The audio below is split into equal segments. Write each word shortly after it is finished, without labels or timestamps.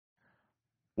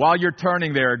While you're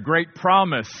turning there, a great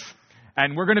promise.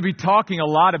 And we're going to be talking a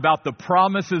lot about the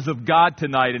promises of God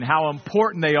tonight and how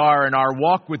important they are in our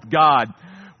walk with God.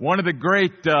 One of the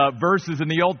great verses in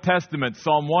the Old Testament,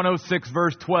 Psalm 106,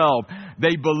 verse 12.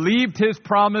 They believed His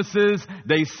promises,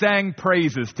 they sang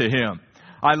praises to Him.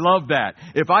 I love that.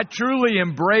 If I truly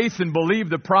embrace and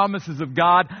believe the promises of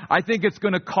God, I think it's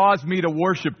going to cause me to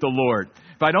worship the Lord.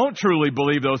 If I don't truly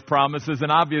believe those promises,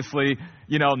 then obviously,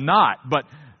 not. But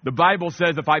the Bible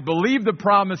says if I believe the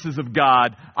promises of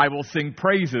God, I will sing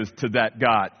praises to that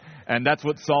God. And that's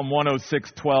what Psalm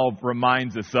 106:12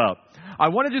 reminds us of. I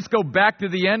want to just go back to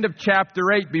the end of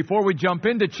chapter 8 before we jump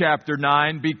into chapter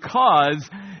 9, because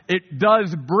it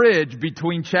does bridge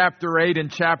between chapter 8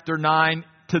 and chapter 9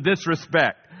 to this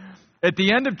respect. At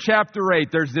the end of chapter 8,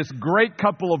 there's this great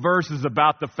couple of verses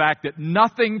about the fact that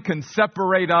nothing can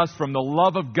separate us from the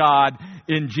love of God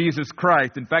in Jesus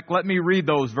Christ. In fact, let me read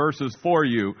those verses for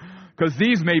you, because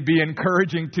these may be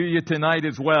encouraging to you tonight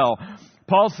as well.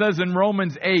 Paul says in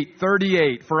Romans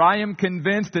 8:38, "For I am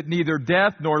convinced that neither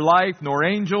death, nor life, nor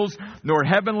angels, nor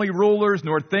heavenly rulers,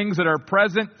 nor things that are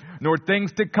present, nor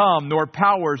things to come, nor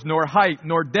powers, nor height,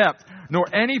 nor depth, nor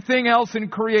anything else in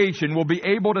creation will be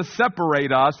able to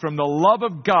separate us from the love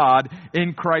of God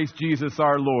in Christ Jesus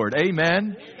our Lord."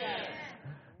 Amen? Amen.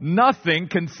 Nothing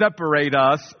can separate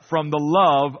us from the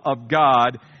love of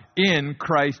God in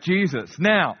Christ Jesus.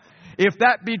 Now, if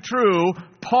that be true,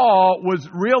 Paul was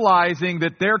realizing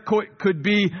that there could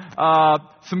be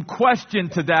some question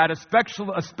to that,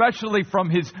 especially from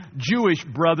his Jewish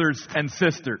brothers and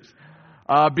sisters.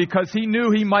 Because he knew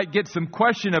he might get some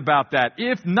question about that.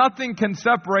 If nothing can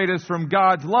separate us from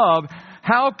God's love,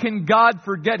 how can God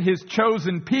forget His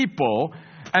chosen people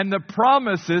and the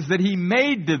promises that He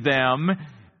made to them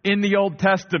in the Old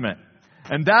Testament?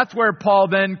 And that's where Paul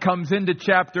then comes into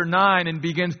chapter 9 and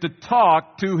begins to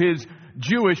talk to his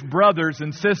Jewish brothers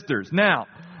and sisters. Now,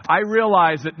 I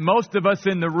realize that most of us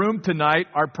in the room tonight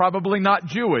are probably not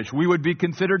Jewish. We would be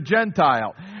considered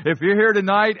Gentile. If you're here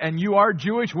tonight and you are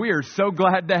Jewish, we are so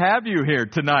glad to have you here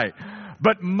tonight.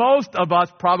 But most of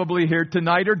us probably here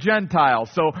tonight are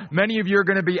Gentiles. So many of you are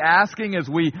going to be asking as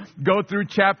we go through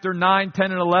chapter 9,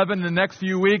 10, and 11 in the next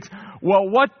few weeks, well,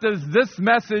 what does this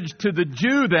message to the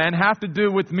Jew then have to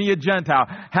do with me, a Gentile?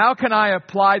 How can I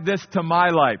apply this to my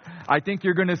life? I think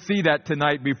you're going to see that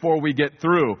tonight before we get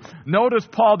through. Notice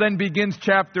Paul then begins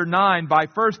chapter 9 by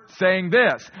first saying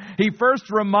this. He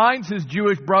first reminds his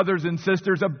Jewish brothers and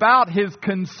sisters about his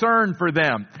concern for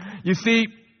them. You see,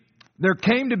 there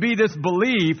came to be this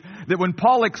belief that when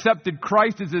Paul accepted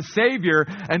Christ as his Savior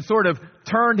and sort of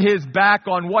turned his back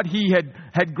on what he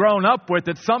had grown up with,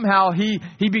 that somehow he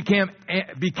became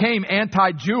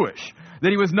anti-Jewish.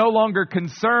 That he was no longer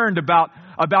concerned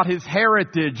about his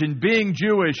heritage and being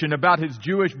Jewish and about his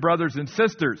Jewish brothers and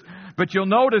sisters. But you'll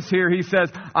notice here he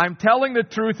says, "I'm telling the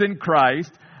truth in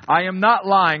Christ. I am not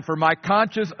lying, for my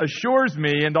conscience assures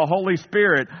me in the Holy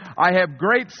Spirit. I have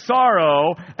great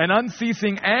sorrow and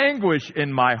unceasing anguish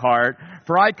in my heart,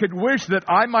 for I could wish that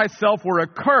I myself were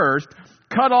accursed,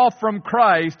 cut off from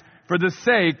Christ for the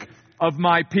sake of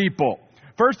my people."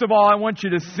 First of all, I want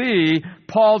you to see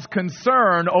Paul's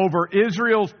concern over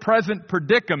Israel's present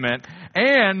predicament,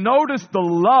 and notice the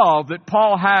love that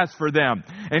Paul has for them.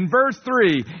 In verse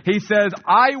 3, he says,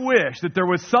 "I wish that there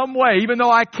was some way, even though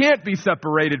I can't be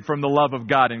separated from the love of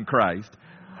God in Christ,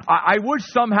 I wish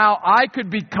somehow I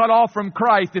could be cut off from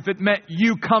Christ if it meant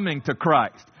you coming to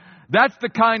Christ." That's the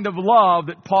kind of love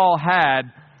that Paul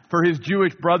had for his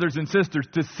Jewish brothers and sisters,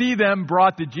 to see them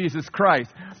brought to Jesus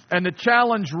Christ. And the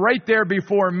challenge right there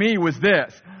before me was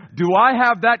this: do I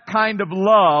have that kind of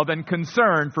love and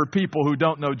concern for people who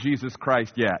don't know Jesus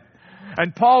Christ yet?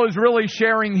 And Paul is really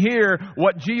sharing here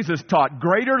what Jesus taught.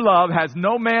 Greater love has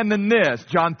no man than this,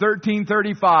 John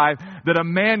 13:35, that a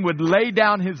man would lay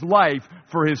down his life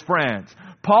for his friends.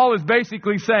 Paul is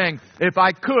basically saying, if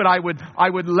I could, I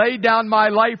would lay down my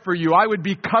life for you. I would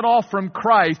be cut off from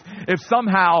Christ if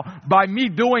somehow by me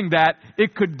doing that,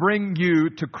 it could bring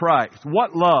you to Christ.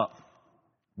 What love?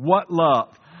 What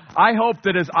love? I hope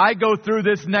that as I go through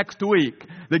this next week,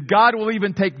 that God will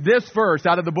even take this verse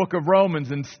out of the book of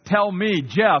Romans and tell me,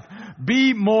 Jeff,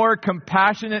 be more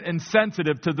compassionate and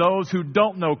sensitive to those who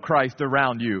don't know Christ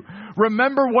around you.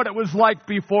 Remember what it was like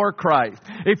before Christ.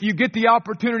 If you get the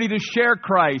opportunity to share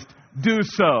Christ, do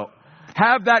so.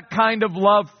 Have that kind of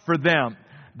love for them.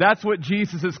 That's what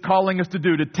Jesus is calling us to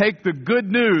do, to take the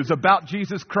good news about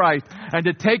Jesus Christ and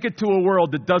to take it to a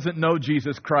world that doesn't know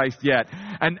Jesus Christ yet.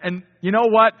 And you know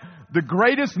what? The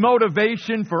greatest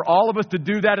motivation for all of us to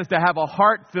do that is to have a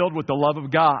heart filled with the love of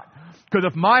God. Because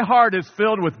if my heart is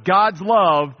filled with God's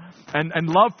love, and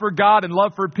love for God and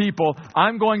love for people,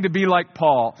 I'm going to be like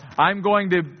Paul. I'm going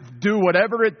to do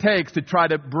whatever it takes to try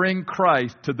to bring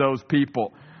Christ to those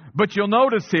people. But you'll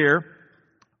notice here,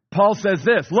 Paul says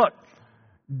this, look,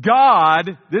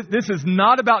 God, this is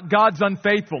not about God's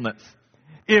unfaithfulness.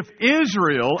 If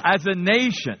Israel as a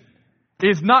nation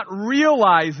is not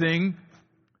realizing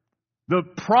the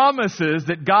promises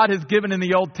that God has given in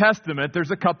the Old Testament,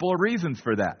 there's a couple of reasons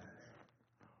for that.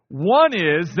 One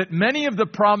is that many of the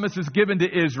promises given to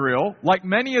Israel, like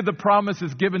many of the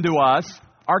promises given to us,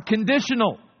 are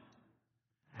conditional.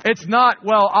 It's not,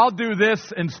 well, I'll do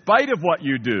this in spite of what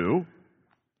you do.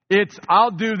 It's,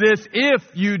 I'll do this if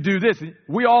you do this.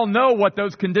 We all know what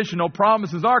those conditional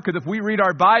promises are, because if we read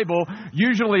our Bible,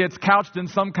 usually it's couched in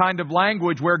some kind of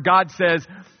language where God says,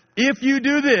 if you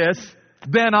do this,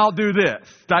 then I'll do this.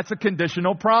 That's a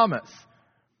conditional promise.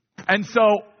 And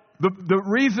so the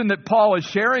reason that Paul is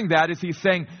sharing that is he's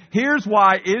saying, here's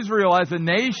why Israel as a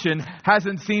nation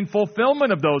hasn't seen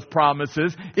fulfillment of those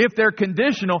promises. If they're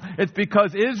conditional, it's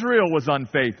because Israel was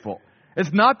unfaithful.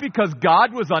 It's not because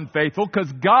God was unfaithful,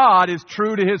 because God is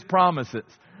true to His promises.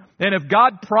 And if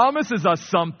God promises us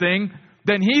something,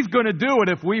 then He's going to do it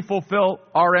if we fulfill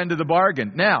our end of the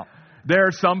bargain. Now, there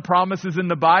are some promises in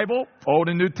the Bible, Old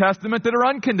and New Testament, that are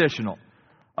unconditional.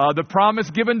 The promise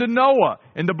given to Noah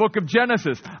in the book of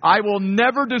Genesis, I will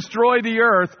never destroy the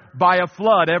earth by a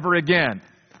flood ever again.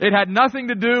 It had nothing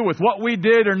to do with what we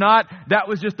did or not. That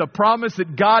was just a promise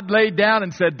that God laid down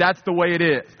and said, that's the way it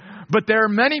is. But there are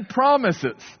many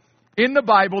promises in the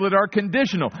Bible that are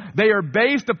conditional. They are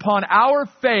based upon our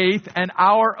faith and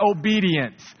our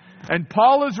obedience. And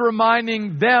Paul is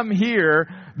reminding them here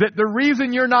that the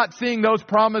reason you're not seeing those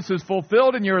promises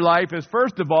fulfilled in your life is,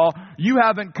 first of all, you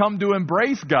haven't come to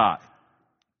embrace God,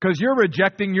 because you're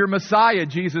rejecting your Messiah,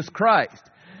 Jesus Christ.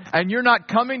 And you're not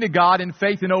coming to God in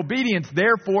faith and obedience.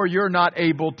 Therefore, you're not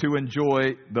able to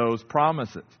enjoy those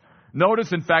promises.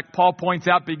 Notice, in fact, Paul points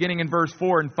out beginning in verse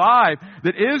 4 and 5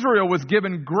 that Israel was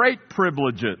given great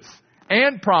privileges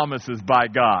and promises by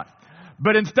God.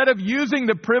 But instead of using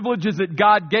the privileges that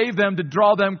God gave them to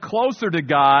draw them closer to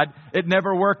God, it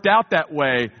never worked out that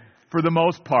way for the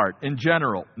most part in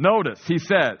general. Notice, he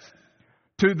says,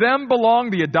 to them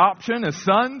belong the adoption as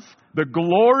sons, the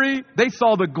glory. They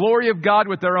saw the glory of God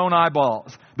with their own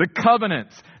eyeballs. The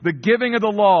covenants, the giving of the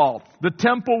law, the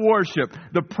temple worship,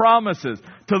 the promises.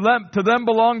 To them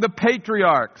belong the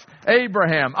patriarchs,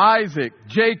 Abraham, Isaac,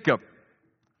 Jacob.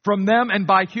 From them and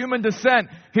by human descent,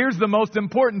 here's the most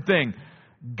important thing.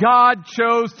 God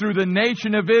chose through the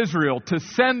nation of Israel to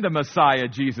send the Messiah,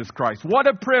 Jesus Christ. What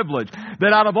a privilege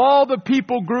that out of all the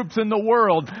people groups in the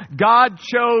world, God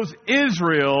chose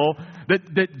Israel,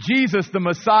 that Jesus, the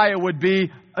Messiah, would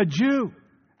be a Jew,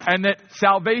 and that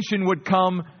salvation would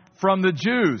come from the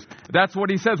Jews. That's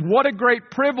what he says. What a great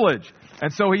privilege.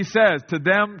 And so he says, to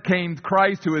them came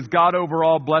Christ, who is God over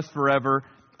all, blessed forever.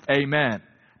 Amen.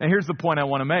 And here's the point I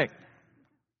want to make.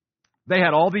 They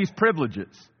had all these privileges,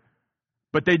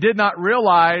 but they did not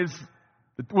realize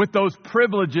that with those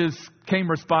privileges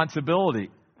came responsibility.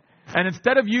 And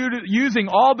instead of using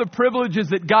all the privileges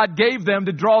that God gave them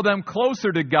to draw them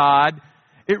closer to God,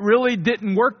 it really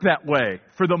didn't work that way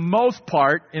for the most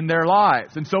part in their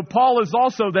lives. And so Paul is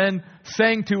also then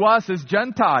saying to us as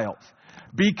Gentiles,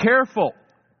 be careful.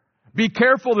 Be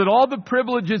careful that all the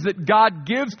privileges that God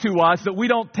gives to us, that we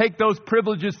don't take those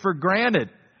privileges for granted.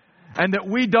 And that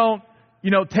we don't,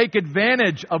 take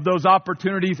advantage of those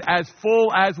opportunities as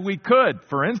full as we could.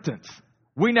 For instance,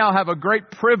 we now have a great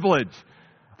privilege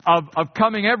of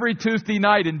coming every Tuesday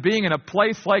night and being in a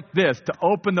place like this, to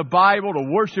open the Bible, to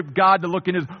worship God, to look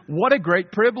in His... What a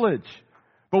great privilege.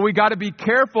 But we got to be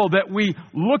careful that we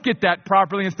look at that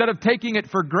properly instead of taking it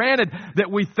for granted,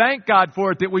 that we thank God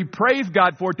for it, that we praise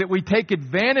God for it, that we take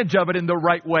advantage of it in the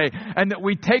right way, and that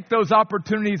we take those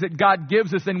opportunities that God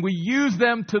gives us and we use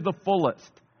them to the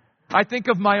fullest. I think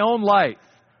of my own life.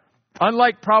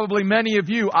 Unlike probably many of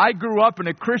you, I grew up in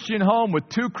a Christian home with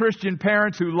 2 Christian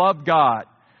parents who loved God.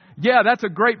 Yeah, that's a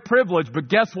great privilege, but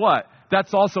guess what?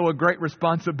 That's also a great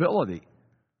responsibility.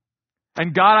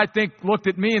 And God, I think, looked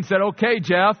at me and said, okay,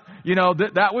 Jeff,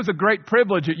 that was a great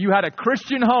privilege that you had a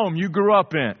Christian home you grew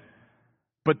up in.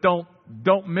 But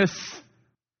don't miss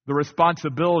the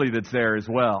responsibility that's there as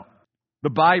well. The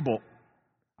Bible.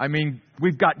 I mean,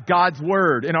 we've got God's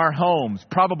Word in our homes,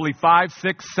 probably 5,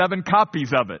 6, 7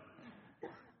 copies of it.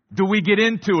 Do we get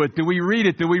into it? Do we read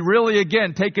it? Do we really,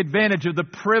 again, take advantage of the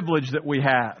privilege that we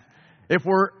have? If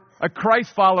we're a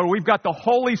Christ follower, we've got the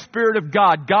Holy Spirit of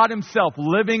God, God Himself,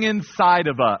 living inside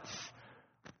of us.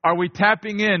 Are we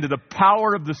tapping into the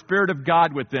power of the Spirit of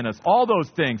God within us? All those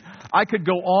things. I could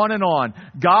go on and on.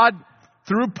 God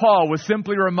through Paul, was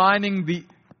simply reminding the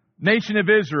nation of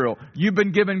Israel, you've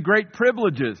been given great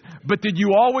privileges. But did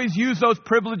you always use those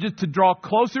privileges to draw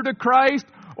closer to Christ?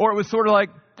 Or it was sort of like,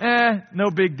 no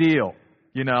big deal,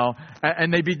 you know?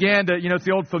 And they began to, it's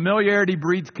the old familiarity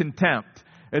breeds contempt.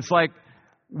 It's like,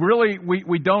 really,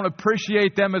 we don't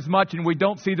appreciate them as much, and we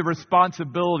don't see the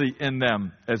responsibility in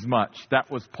them as much. That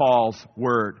was Paul's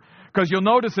word. Because you'll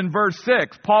notice in verse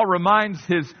 6, Paul reminds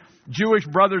his Jewish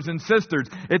brothers and sisters,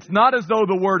 it's not as though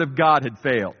the word of God had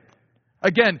failed.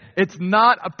 Again, it's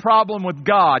not a problem with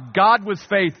God. God was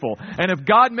faithful. And if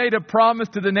God made a promise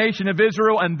to the nation of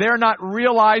Israel and they're not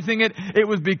realizing it, it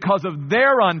was because of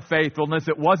their unfaithfulness.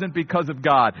 It wasn't because of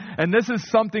God. And this is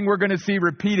something we're going to see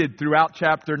repeated throughout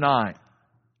chapter 9.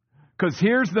 Because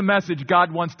here's the message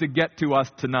God wants to get to us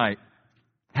tonight.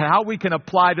 How we can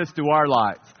apply this to our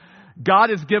lives. God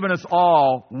has given us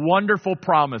all wonderful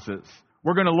promises.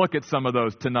 We're going to look at some of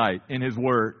those tonight in His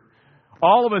Word.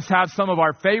 All of us have some of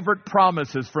our favorite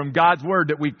promises from God's Word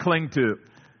that we cling to.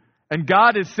 And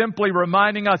God is simply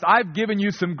reminding us, I've given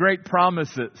you some great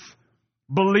promises.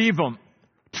 Believe them.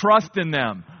 Trust in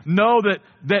them. Know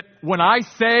that when I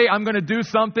say I'm going to do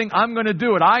something, I'm going to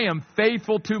do it. I am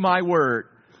faithful to my Word.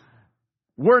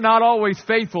 We're not always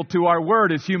faithful to our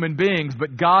word as human beings,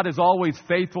 but God is always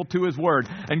faithful to His word.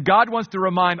 And God wants to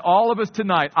remind all of us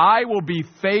tonight, I will be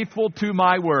faithful to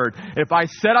my word. If I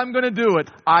said I'm going to do it,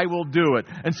 I will do it.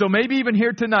 And so maybe even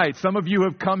here tonight, some of you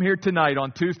have come here tonight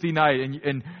on Tuesday night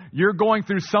and you're going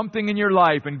through something in your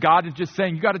life and God is just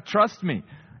saying, you got to trust me.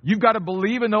 You've got to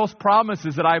believe in those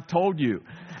promises that I've told you.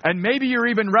 And maybe you're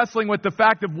even wrestling with the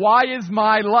fact of why is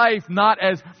my life not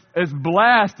as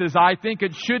blessed as I think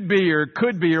it should be or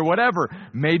could be or whatever.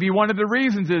 Maybe one of the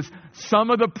reasons is some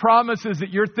of the promises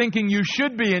that you're thinking you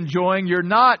should be enjoying, you're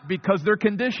not because they're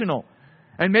conditional.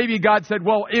 And maybe God said,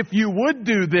 well, if you would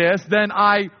do this, then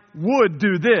I would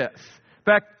do this. In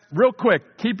fact, real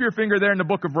quick, keep your finger there in the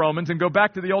book of Romans and go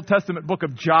back to the Old Testament book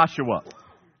of Joshua.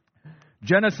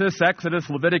 Genesis, Exodus,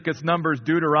 Leviticus, Numbers,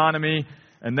 Deuteronomy,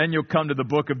 and then you'll come to the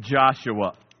book of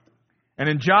Joshua. And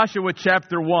in Joshua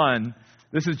chapter 1,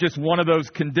 this is just one of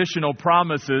those conditional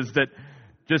promises that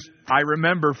just I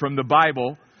remember from the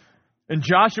Bible. In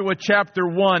Joshua chapter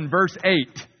 1, verse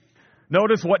 8,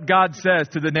 notice what God says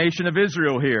to the nation of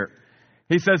Israel here.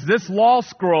 He says, this law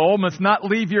scroll must not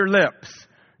leave your lips.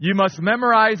 You must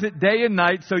memorize it day and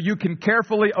night so you can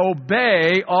carefully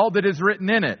obey all that is written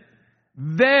in it.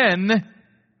 Then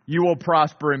you will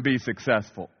prosper and be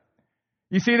successful.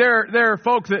 You see, there are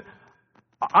folks that,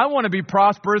 I want to be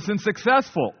prosperous and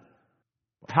successful.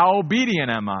 How obedient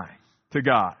am I to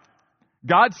God?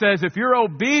 God says, if you're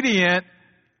obedient,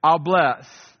 I'll bless.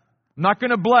 I'm not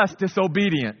going to bless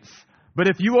disobedience. But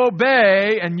if you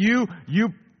obey and you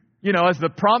as the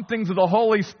promptings of the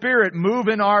Holy Spirit move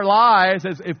in our lives,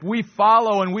 as if we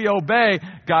follow and we obey,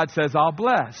 God says, I'll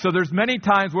bless. So there's many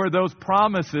times where those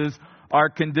promises are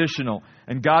conditional.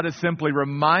 And God is simply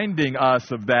reminding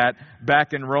us of that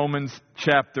back in Romans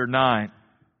chapter 9.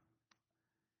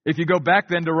 If you go back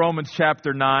then to Romans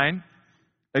chapter 9,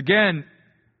 again,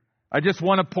 I just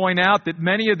want to point out that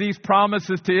many of these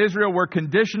promises to Israel were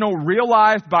conditional,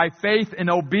 realized by faith and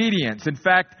obedience. In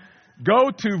fact, go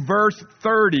to verse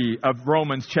 30 of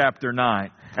Romans chapter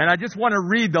 9. And I just want to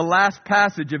read the last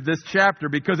passage of this chapter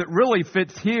because it really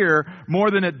fits here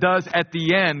more than it does at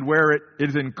the end where it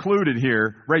is included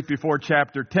here right before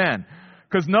chapter 10.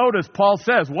 Because notice, Paul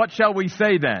says, what shall we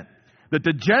say then? That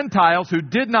the Gentiles who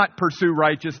did not pursue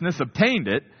righteousness obtained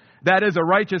it. That is a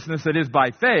righteousness that is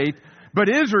by faith. But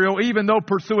Israel, even though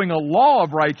pursuing a law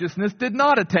of righteousness, did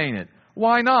not attain it.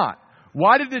 Why not?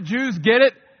 Why did the Jews get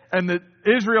it and the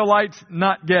Israelites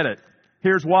not get it?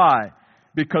 Here's why.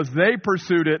 Because they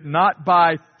pursued it not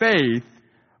by faith,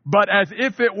 but as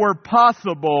if it were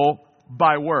possible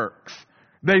by works.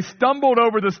 They stumbled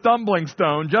over the stumbling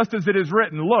stone, just as it is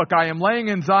written, look, I am laying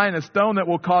in Zion a stone that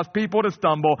will cause people to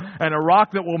stumble, and a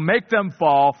rock that will make them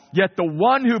fall, yet the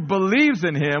one who believes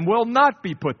in Him will not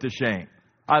be put to shame.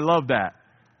 I love that.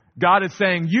 God is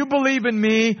saying, you believe in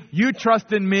me, you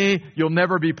trust in me, you'll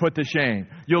never be put to shame.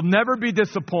 You'll never be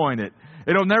disappointed.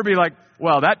 It'll never be like,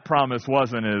 well, that promise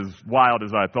wasn't as wild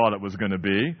as I thought it was going to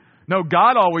be. No,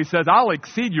 God always says, I'll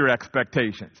exceed your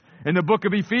expectations. In the book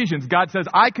of Ephesians, God says,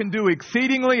 I can do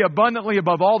exceedingly abundantly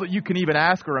above all that you can even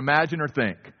ask or imagine or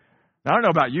think. Now, I don't know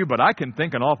about you, but I can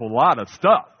think an awful lot of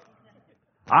stuff.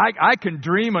 I can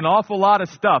dream an awful lot of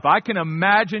stuff. I can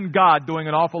imagine God doing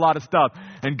an awful lot of stuff.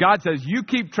 And God says, you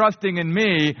keep trusting in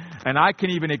me, and I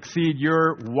can even exceed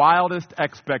your wildest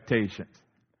expectations.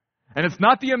 And it's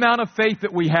not the amount of faith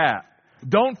that we have.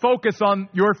 Don't focus on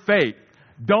your faith.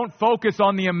 Don't focus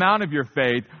on the amount of your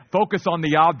faith. Focus on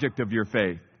the object of your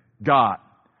faith, God.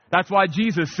 That's why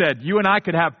Jesus said, you and I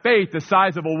could have faith the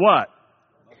size of a what?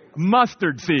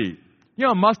 Mustard seed. You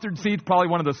know, mustard seed's probably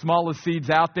one of the smallest seeds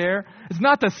out there. It's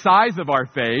not the size of our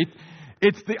faith.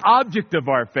 It's the object of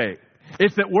our faith.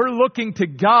 It's that we're looking to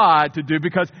God to do,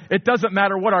 because it doesn't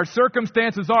matter what our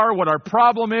circumstances are, what our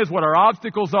problem is, what our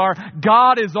obstacles are.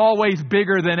 God is always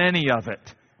bigger than any of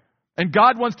it. And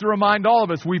God wants to remind all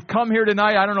of us, we've come here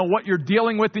tonight, I don't know what you're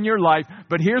dealing with in your life,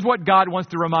 but here's what God wants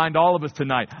to remind all of us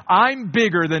tonight. I'm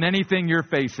bigger than anything you're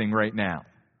facing right now.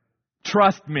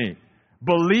 Trust me.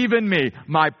 Believe in me.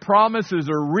 My promises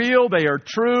are real. They are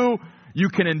true. You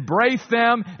can embrace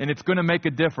them, and it's going to make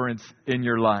a difference in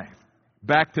your life.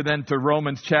 Back to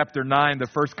Romans chapter 9, the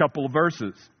first couple of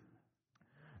verses.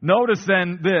 Notice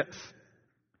then this.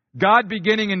 God,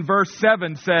 beginning in verse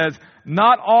 7, says,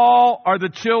 not all are the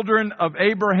children of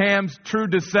Abraham's true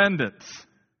descendants.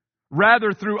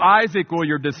 Rather, through Isaac will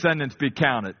your descendants be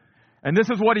counted. And this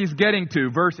is what he's getting to,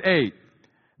 verse 8.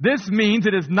 This means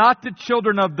it is not the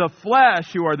children of the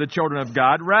flesh who are the children of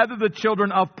God. Rather, the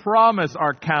children of promise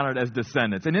are counted as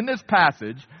descendants. And in this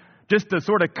passage, just to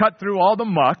sort of cut through all the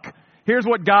muck, here's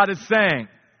what God is saying.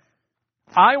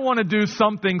 I want to do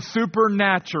something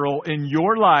supernatural in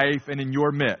your life and in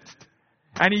your midst.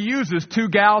 And he uses two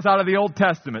gals out of the Old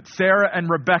Testament, Sarah and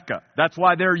Rebekah. That's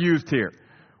why they're used here.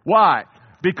 Why?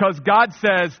 Because God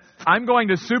says, I'm going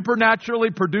to supernaturally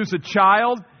produce a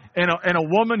child in a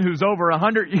woman who's over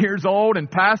 100 years old and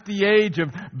past the age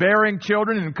of bearing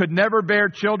children and could never bear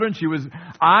children.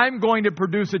 I'm going to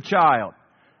produce a child.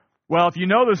 Well, if you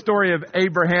know the story of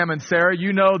Abraham and Sarah,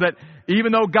 you know that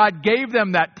even though God gave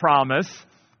them that promise,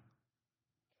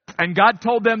 and God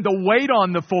told them to wait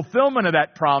on the fulfillment of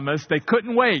that promise, they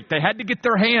couldn't wait. They had to get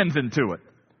their hands into it.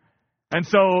 And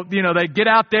so, they get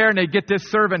out there and they get this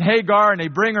servant Hagar and they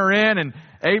bring her in, and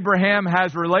Abraham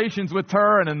has relations with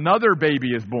her and another baby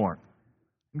is born.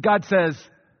 God says,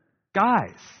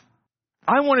 guys,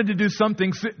 I wanted to do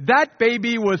something. That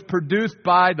baby was produced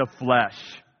by the flesh.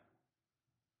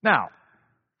 Now,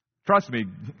 trust me,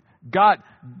 God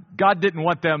didn't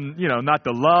want them, not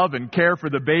to love and care for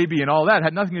the baby and all that. It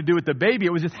had nothing to do with the baby.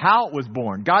 It was just how it was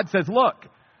born. God says, look,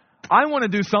 I want to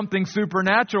do something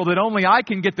supernatural that only I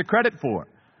can get the credit for.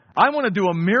 I want to do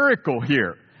a miracle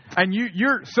here. And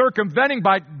you're circumventing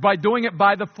by doing it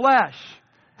by the flesh.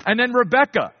 And then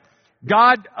Rebekah.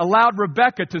 God allowed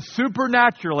Rebekah to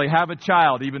supernaturally have a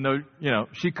child, even though,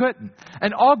 she couldn't.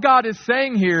 And all God is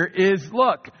saying here is,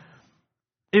 look,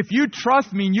 if you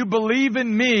trust me and you believe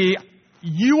in me,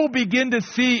 you will begin to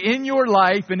see in your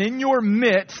life and in your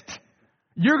midst,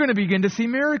 you're going to begin to see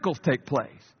miracles take place.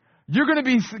 You're going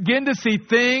to begin to see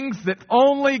things that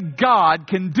only God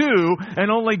can do and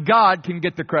only God can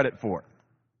get the credit for.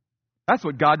 That's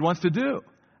what God wants to do.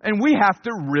 And we have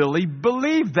to really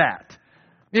believe that.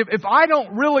 If I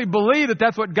don't really believe that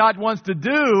that's what God wants to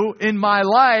do in my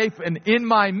life and in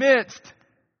my midst,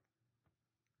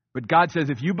 but God says,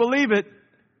 if you believe it,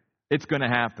 it's going to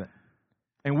happen.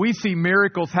 And we see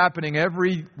miracles happening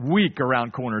every week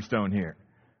around Cornerstone here.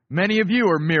 Many of you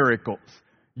are miracles.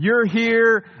 You're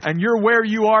here and you're where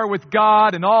you are with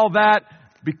God and all that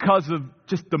because of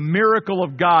just the miracle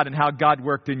of God and how God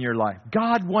worked in your life.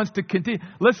 God wants to continue.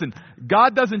 Listen,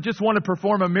 God doesn't just want to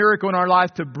perform a miracle in our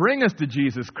lives to bring us to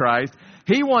Jesus Christ.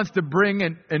 He wants to bring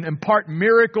and impart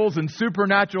miracles and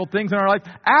supernatural things in our life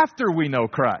after we know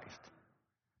Christ.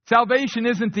 Salvation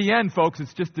isn't the end, folks.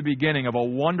 It's just the beginning of a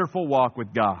wonderful walk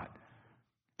with God.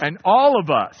 And all of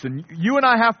us, and you and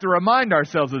I have to remind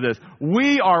ourselves of this,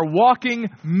 we are walking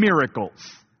miracles.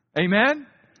 Amen?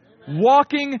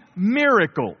 Walking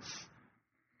miracles.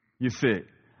 You see.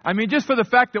 I mean, just for the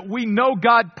fact that we know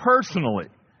God personally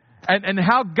and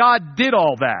how God did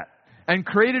all that and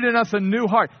created in us a new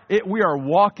heart. We are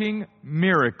walking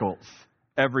miracles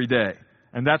every day.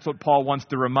 And that's what Paul wants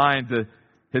to remind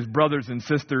his brothers and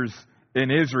sisters in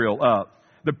Israel of.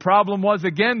 The problem was,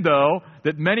 again, though,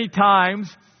 that many times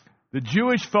the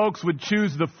Jewish folks would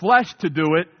choose the flesh to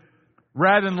do it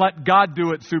rather than let God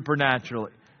do it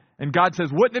supernaturally. And God says,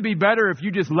 wouldn't it be better if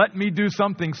you just let me do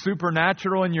something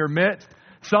supernatural in your midst?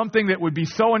 Something that would be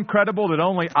so incredible that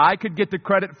only I could get the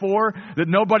credit for, that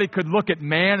nobody could look at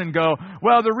man and go,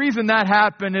 well, the reason that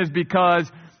happened is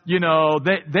because,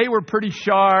 they were pretty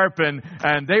sharp and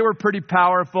they were pretty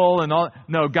powerful and all.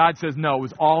 No, God says, no, it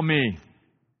was all me.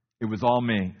 It was all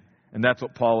me. And that's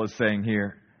what Paul is saying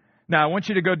here. Now, I want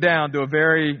you to go down to a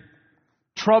very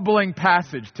troubling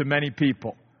passage to many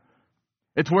people.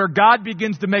 It's where God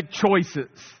begins to make choices.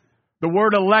 The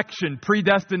word election,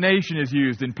 predestination is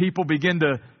used, and people begin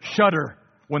to shudder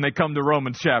when they come to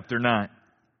Romans chapter 9.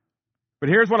 But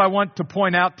here's what I want to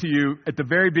point out to you at the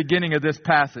very beginning of this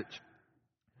passage.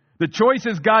 The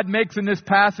choices God makes in this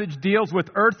passage deals with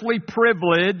earthly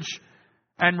privilege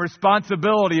and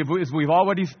responsibility, as we've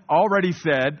already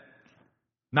said,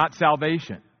 not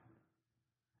salvation.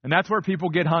 And that's where people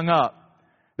get hung up.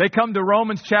 They come to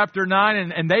Romans chapter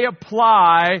 9 and they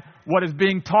apply what is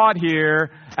being taught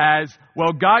here as,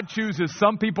 well, God chooses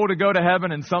some people to go to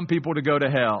heaven and some people to go to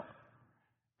hell.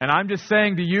 And I'm just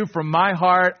saying to you from my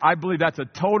heart, I believe that's a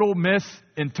total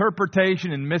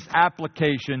misinterpretation and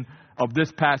misapplication of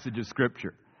this passage of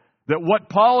Scripture. That what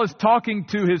Paul is talking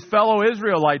to his fellow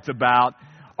Israelites about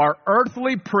are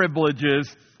earthly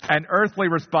privileges and earthly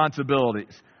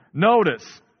responsibilities. Notice,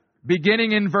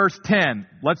 beginning in verse 10,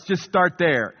 let's just start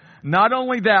there. Not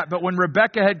only that, but when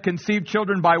Rebekah had conceived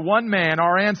children by one man,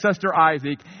 our ancestor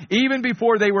Isaac, even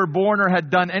before they were born or had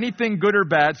done anything good or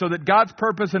bad, so that God's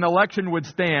purpose and election would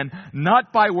stand,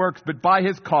 not by works, but by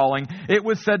His calling, it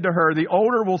was said to her, the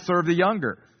older will serve the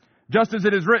younger. Just as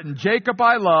it is written, Jacob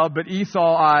I love, but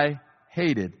Esau I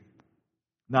hated.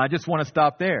 Now, I just want to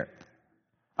stop there.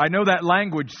 I know that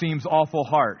language seems awful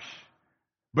harsh.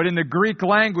 But in the Greek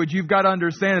language, you've got to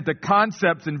understand that the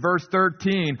concepts in verse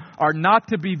 13 are not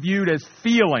to be viewed as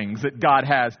feelings that God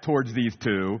has towards these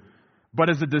two, but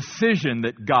as a decision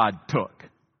that God took.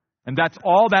 And that's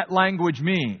all that language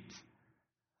means.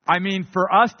 I mean,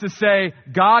 for us to say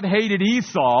God hated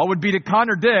Esau would be to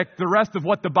contradict the rest of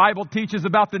what the Bible teaches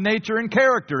about the nature and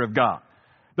character of God.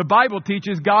 The Bible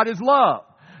teaches God is love.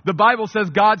 The Bible says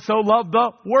God so loved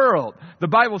the world. The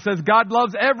Bible says God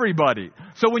loves everybody.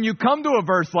 So when you come to a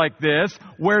verse like this,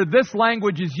 where this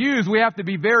language is used, we have to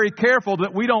be very careful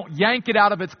that we don't yank it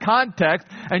out of its context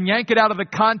and yank it out of the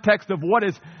context of what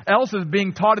else is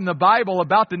being taught in the Bible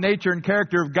about the nature and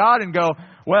character of God and go,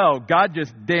 well, God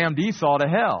just damned Esau to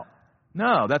hell.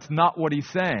 No, that's not what He's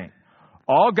saying.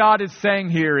 All God is saying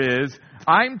here is,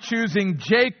 I'm choosing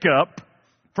Jacob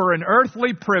for an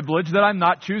earthly privilege that I'm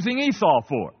not choosing Esau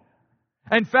for.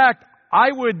 In fact, I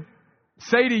would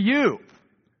say to you,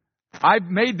 I've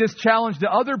made this challenge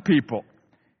to other people.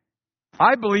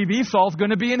 I believe Esau's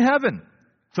going to be in heaven.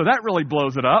 So that really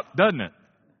blows it up, doesn't it?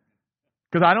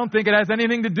 Because I don't think it has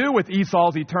anything to do with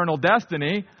Esau's eternal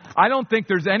destiny. I don't think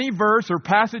there's any verse or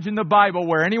passage in the Bible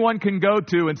where anyone can go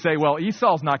to and say, well,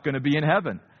 Esau's not going to be in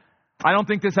heaven. I don't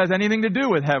think this has anything to do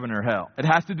with heaven or hell. It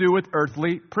has to do with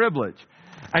earthly privilege.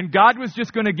 And God was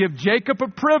just going to give Jacob a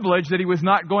privilege that He was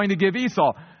not going to give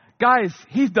Esau. Guys,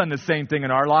 He's done the same thing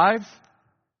in our lives.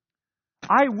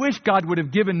 I wish God would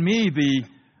have given me the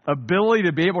ability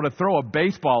to be able to throw a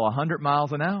baseball 100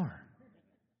 miles an hour.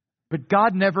 But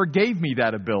God never gave me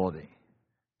that ability.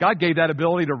 God gave that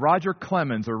ability to Roger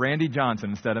Clemens or Randy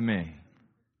Johnson instead of me.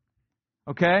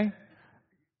 Okay?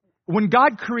 When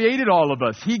God created all of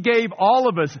us, He gave all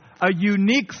of us a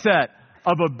unique set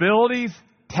of abilities,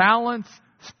 talents,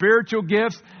 spiritual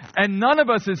gifts, and none of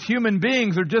us as human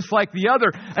beings are just like the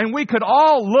other. And we could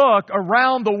all look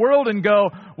around the world and go,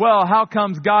 well, how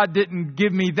comes God didn't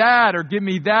give me that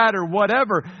or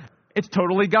whatever? It's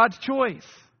totally God's choice.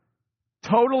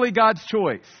 Totally God's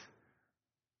choice.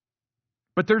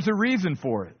 But there's a reason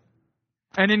for it.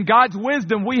 And in God's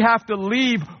wisdom, we have to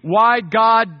leave why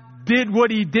God did what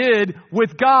He did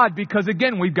with God, because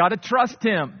again, we've got to trust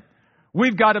Him.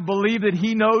 We've got to believe that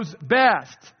He knows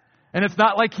best. And it's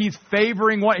not like He's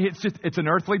favoring it's an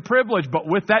earthly privilege, but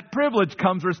with that privilege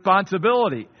comes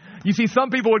responsibility. You see, some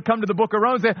people would come to the book of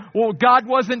Romans and say, well, God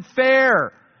wasn't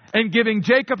fair in giving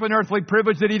Jacob an earthly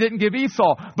privilege that He didn't give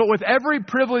Esau. But with every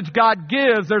privilege God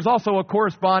gives, there's also a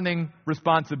corresponding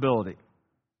responsibility.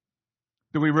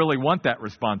 Do we really want that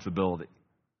responsibility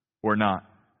or not?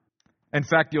 In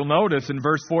fact, you'll notice in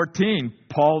verse 14,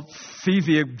 Paul sees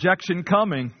the objection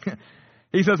coming.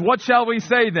 He says, what shall we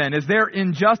say then? Is there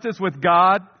injustice with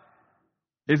God?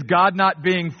 Is God not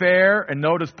being fair? And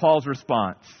notice Paul's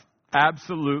response.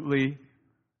 Absolutely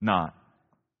not.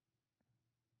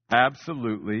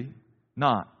 Absolutely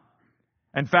not.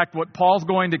 In fact, what Paul's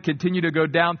going to continue to go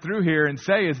down through here and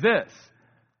say is this.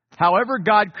 However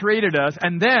God created us,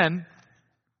 and then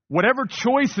whatever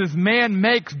choices man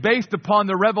makes based upon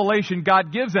the revelation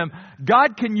God gives him,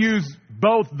 God can use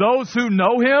both those who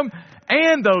know Him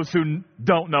and those who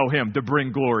don't know Him to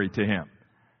bring glory to Him.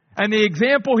 And the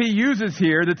example he uses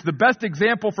here, that's the best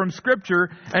example from Scripture,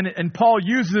 and Paul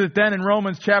uses it then in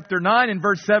Romans chapter 9 and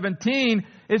verse 17,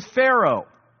 is Pharaoh.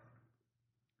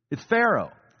 It's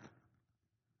Pharaoh.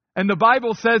 And the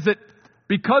Bible says that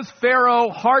because Pharaoh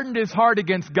hardened his heart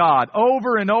against God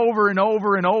over and over and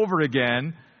over and over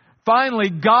again, finally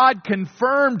God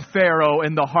confirmed Pharaoh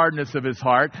in the hardness of his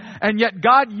heart, and yet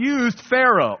God used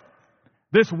Pharaoh.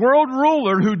 This world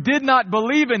ruler who did not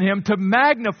believe in him to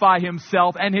magnify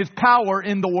himself and his power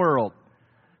in the world.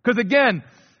 Because again,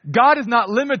 God is not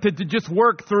limited to just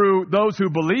work through those who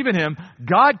believe in him.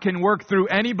 God can work through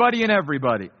anybody and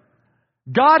everybody.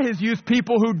 God has used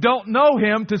people who don't know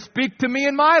him to speak to me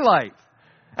in my life.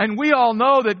 And we all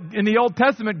know that in the Old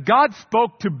Testament, God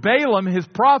spoke to Balaam, his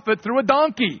prophet, through a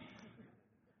donkey.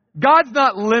 God's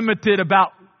not limited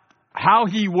about how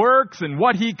he works and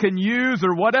what he can use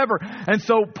or whatever. And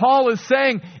so Paul is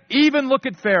saying, even look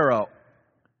at Pharaoh.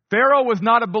 Pharaoh was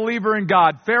not a believer in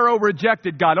God. Pharaoh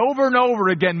rejected God over and over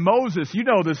again. Moses, you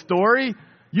know the story.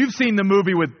 You've seen the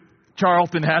movie with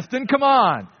Charlton Heston. Come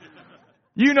on.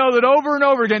 You know that over and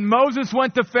over again, Moses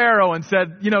went to Pharaoh and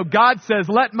said, God says,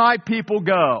 let my people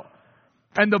go.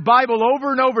 And the Bible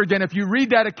over and over again, if you read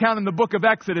that account in the book of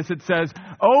Exodus, it says,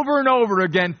 over and over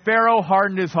again, Pharaoh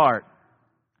hardened his heart.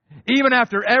 Even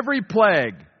after every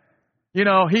plague,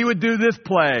 he would do this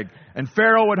plague, and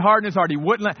Pharaoh would harden his heart. He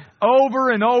wouldn't let, over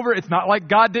and over. It's not like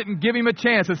God didn't give him a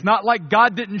chance. It's not like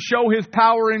God didn't show his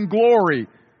power and glory.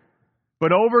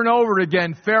 But over and over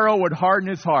again, Pharaoh would harden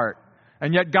his heart.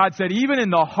 And yet God said, even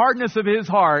in the hardness of his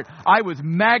heart, I was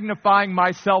magnifying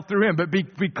myself through him. But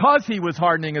because he was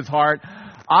hardening his heart,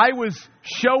 I was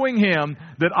showing him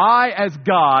that I, as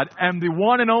God, am the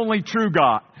one and only true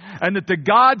God. And that the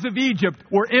gods of Egypt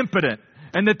were impotent.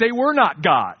 And that they were not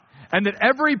God. And that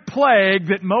every plague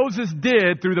that Moses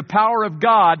did through the power of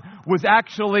God was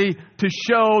actually to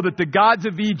show that the gods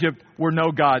of Egypt were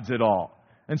no gods at all.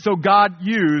 And so God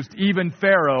used even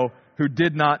Pharaoh who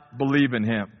did not believe in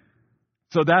him.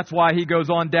 So that's why he goes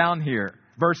on down here.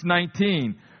 Verse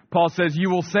 19, Paul says, you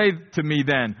will say to me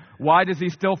then, why does he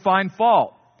still find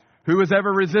fault? Who has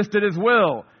ever resisted his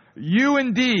will? You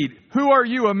indeed, who are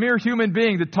you, a mere human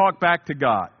being, to talk back to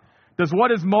God? Does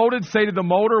what is molded say to the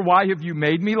molder, why have you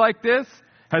made me like this?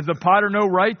 Has the potter no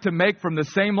right to make from the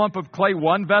same lump of clay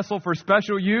one vessel for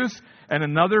special use and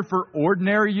another for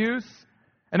ordinary use?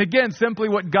 And again, simply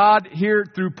what God here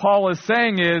through Paul is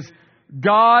saying is,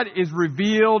 God is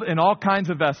revealed in all kinds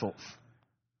of vessels.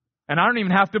 And I don't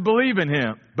even have to believe in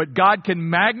him. But God can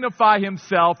magnify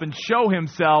himself and show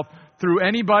himself through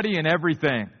anybody and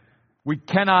everything. We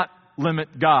cannot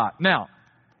limit God. Now,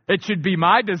 it should be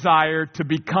my desire to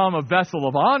become a vessel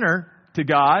of honor to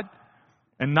God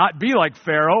and not be like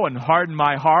Pharaoh and harden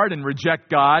my heart and reject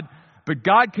God. But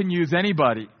God can use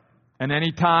anybody and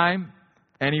anytime,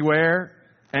 anywhere,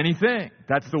 anything.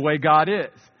 That's the way God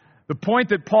is. The point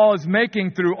that Paul is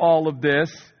making through all of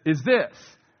this is this,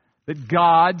 that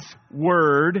God's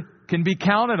Word can be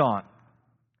counted on.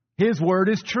 His Word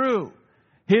is true.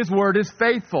 His Word is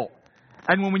faithful.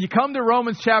 And when you come to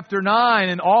Romans chapter 9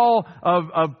 and all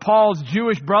of Paul's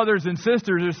Jewish brothers and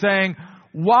sisters are saying,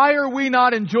 why are we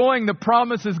not enjoying the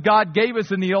promises God gave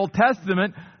us in the Old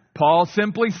Testament? Paul's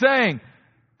simply saying,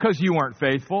 because you weren't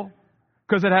faithful.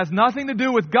 Because it has nothing to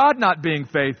do with God not being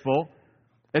faithful.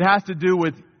 It has to do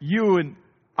with you and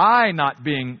I not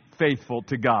being faithful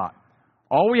to God.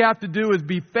 All we have to do is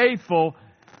be faithful,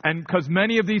 and because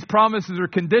many of these promises are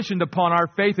conditioned upon our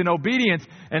faith and obedience,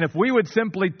 and if we would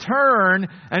simply turn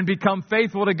and become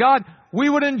faithful to God, we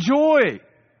would enjoy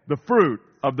the fruit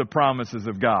of the promises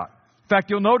of God. In fact,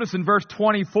 you'll notice in verse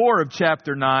 24 of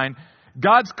chapter 9,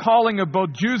 God's calling of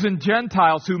both Jews and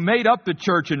Gentiles who made up the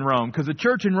church in Rome, because the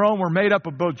church in Rome were made up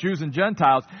of both Jews and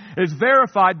Gentiles, is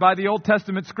verified by the Old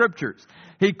Testament Scriptures.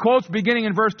 He quotes beginning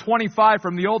in verse 25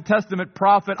 from the Old Testament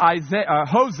prophet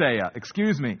Hosea.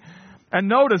 And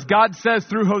notice God says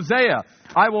through Hosea,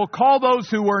 I will call those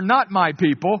who were not my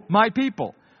people,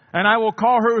 and I will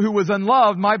call her who was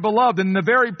unloved, my beloved. And in the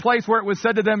very place where it was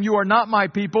said to them, you are not my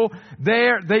people,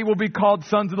 there they will be called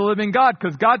sons of the living God.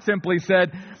 Because God simply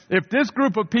said, if this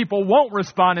group of people won't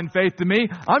respond in faith to me,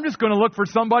 I'm just going to look for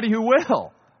somebody who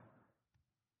will.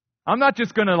 I'm not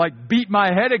just going to beat my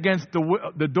head against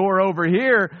the door over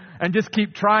here and just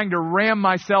keep trying to ram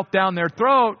myself down their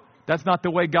throat. That's not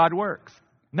the way God works.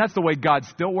 And that's the way God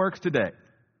still works today.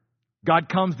 God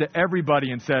comes to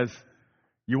everybody and says,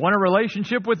 you want a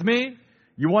relationship with me?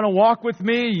 You want to walk with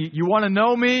me? You want to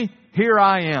know me? Here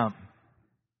I am.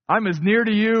 I'm as near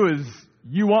to you as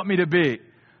you want me to be.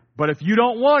 But if you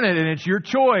don't want it and it's your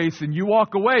choice and you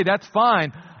walk away, that's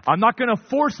fine. I'm not going to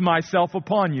force myself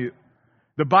upon you.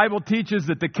 The Bible teaches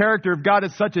that the character of God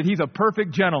is such that He's a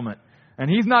perfect gentleman. And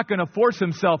He's not going to force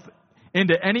Himself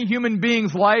into any human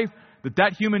being's life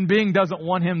that human being doesn't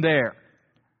want Him there.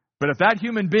 But if that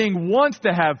human being wants to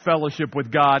have fellowship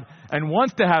with God and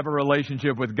wants to have a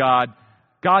relationship with God,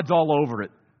 God's all over it.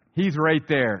 He's right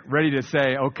there, ready to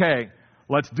say, okay,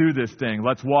 let's do this thing.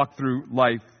 Let's walk through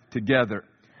life together.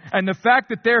 And the fact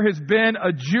that there has been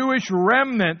a Jewish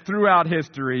remnant throughout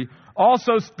history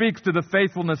also speaks to the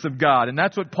faithfulness of God. And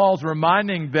that's what Paul's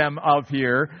reminding them of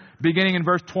here, beginning in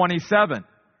verse 27.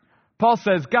 Paul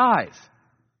says, guys,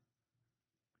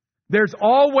 there's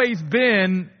always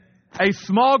been a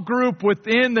small group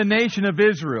within the nation of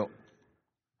Israel,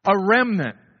 a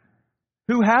remnant,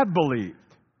 who have believed.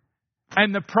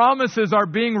 And the promises are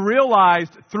being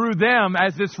realized through them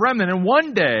as this remnant. And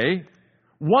one day,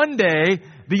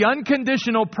 the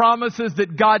unconditional promises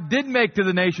that God did make to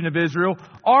the nation of Israel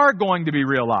are going to be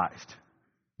realized.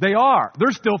 They are.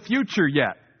 They're still future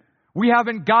yet. We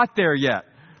haven't got there yet.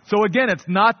 So again, it's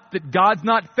not that God's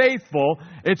not faithful.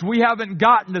 It's we haven't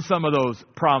gotten to some of those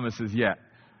promises yet.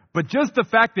 But just the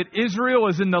fact that Israel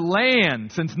is in the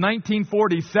land since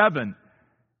 1947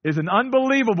 is an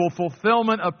unbelievable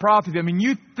fulfillment of prophecy. I mean,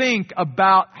 you think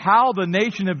about how the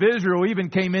nation of Israel even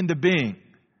came into being.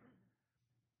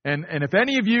 And if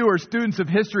any of you are students of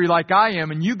history like I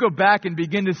am, and you go back and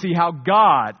begin to see how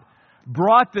God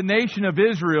brought the nation of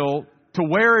Israel to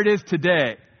where it is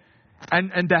today,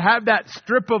 and to have that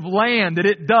strip of land that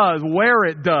it does, where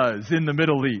it does in the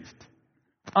Middle East.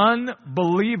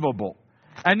 Unbelievable.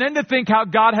 And then to think how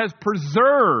God has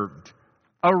preserved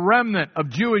a remnant of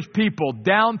Jewish people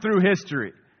down through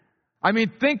history. I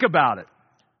mean, think about it.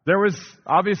 There was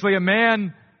obviously a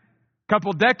man a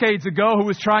couple decades ago who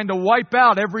was trying to wipe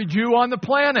out every Jew on the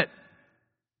planet.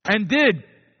 And did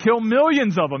kill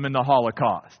millions of them in the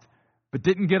Holocaust. But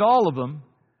didn't get all of them.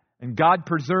 And God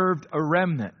preserved a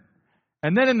remnant.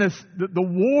 And then in the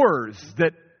wars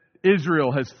that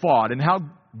Israel has fought and how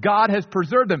God has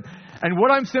preserved them. And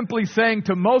what I'm simply saying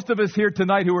to most of us here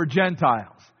tonight who are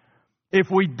Gentiles, if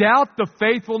we doubt the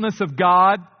faithfulness of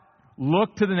God,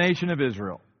 look to the nation of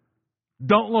Israel.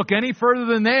 Don't look any further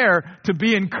than there to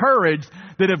be encouraged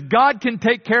that if God can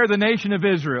take care of the nation of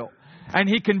Israel and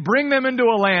He can bring them into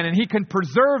a land and He can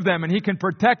preserve them and He can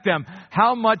protect them,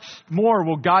 how much more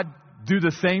will God do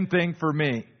the same thing for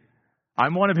me?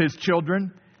 I'm one of His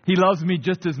children. He loves me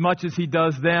just as much as He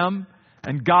does them.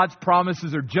 And God's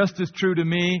promises are just as true to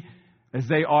me as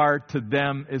they are to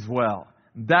them as well.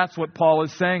 That's what Paul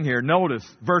is saying here. Notice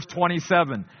verse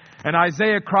 27. And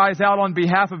Isaiah cries out on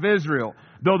behalf of Israel.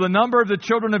 Though the number of the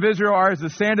children of Israel are as the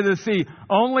sand of the sea,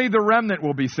 only the remnant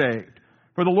will be saved.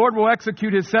 For the Lord will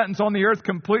execute His sentence on the earth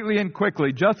completely and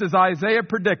quickly, just as Isaiah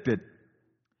predicted.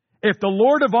 If the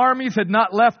Lord of armies had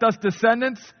not left us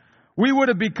descendants, we would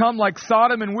have become like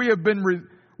Sodom and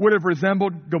would have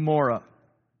resembled Gomorrah.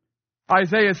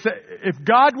 Isaiah said, if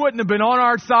God wouldn't have been on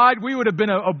our side, we would have been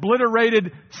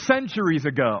obliterated centuries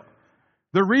ago.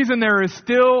 The reason there is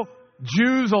still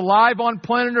Jews alive on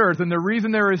planet Earth and the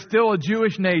reason there is still a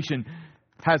Jewish nation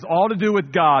has all to do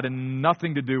with God and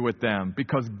nothing to do with them.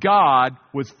 Because God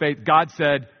was faithful. God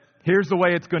said, here's the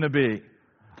way it's going to be.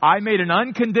 I made an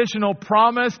unconditional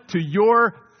promise to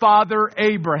your father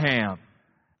Abraham.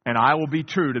 And I will be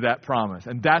true to that promise.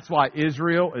 And that's why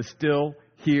Israel is still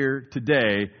here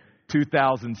today,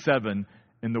 2007,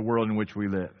 in the world in which we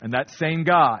live. And that same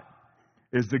God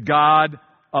is the God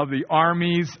of the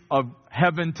armies of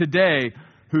heaven today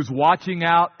who's watching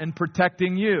out and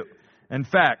protecting you. In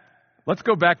fact, let's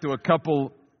go back to a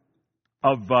couple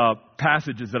of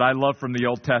passages that I love from the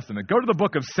Old Testament. Go to the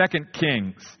book of 2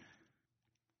 Kings.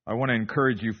 I want to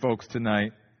encourage you folks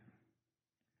tonight.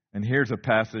 And here's a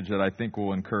passage that I think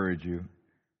will encourage you.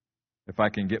 If I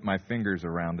can get my fingers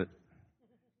around it.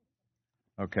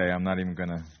 Okay, I'm not even going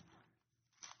to.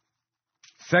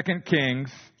 2 Kings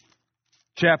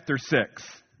chapter 6.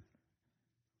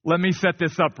 Let me set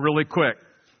this up really quick.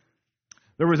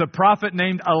 There was a prophet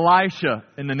named Elisha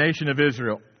in the nation of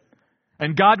Israel.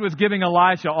 And God was giving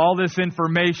Elisha all this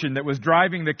information that was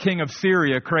driving the king of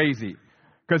Syria crazy.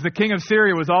 Because the king of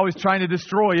Syria was always trying to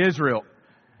destroy Israel.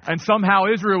 And somehow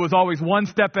Israel was always one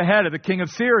step ahead of the king of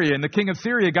Syria. And the king of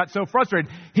Syria got so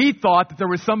frustrated. He thought that there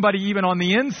was somebody even on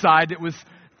the inside that was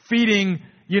feeding,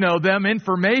 them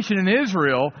information in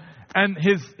Israel. And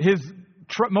his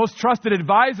most trusted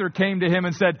advisor came to him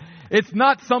and said, it's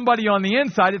not somebody on the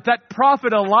inside. It's that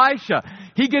prophet Elisha.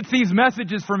 He gets these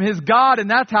messages from his God, and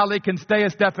that's how they can stay a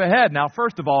step ahead. Now,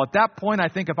 first of all, at that point, I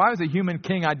think if I was a human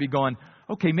king, I'd be going,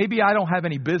 okay, maybe I don't have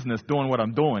any business doing what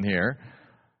I'm doing here.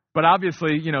 But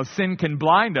obviously, sin can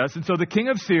blind us. And so the king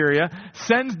of Syria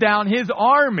sends down his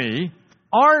army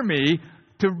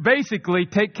to basically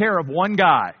take care of one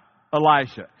guy,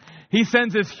 Elisha. He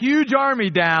sends this huge army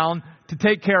down to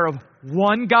take care of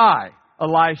one guy,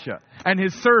 Elisha, and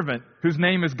his servant, whose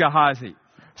name is Gehazi.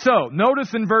 So,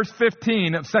 notice in verse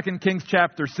 15 of 2 Kings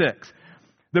chapter 6.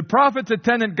 The prophet's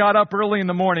attendant got up early in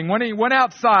the morning. When he went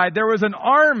outside, there was an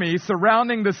army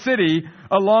surrounding the city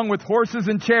along with horses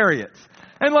and chariots.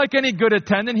 And like any good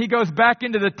attendant, he goes back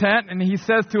into the tent and he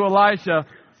says to Elisha,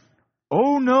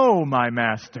 "Oh no, my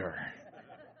master.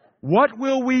 What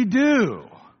will we do?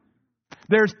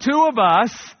 There's two of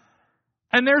us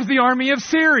and there's the army of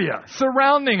Syria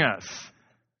surrounding us.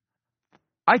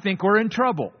 I think we're in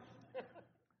trouble."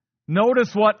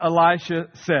 Notice what Elisha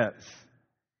says.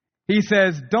 He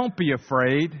says, "Don't be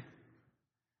afraid."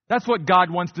 That's what God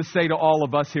wants to say to all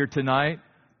of us here tonight.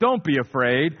 Don't be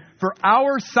afraid, for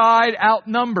our side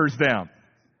outnumbers them.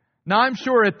 Now, I'm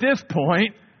sure at this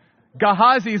point,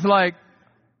 Gehazi's like,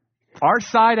 our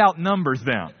side outnumbers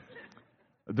them.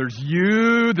 There's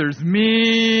you, there's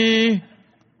me,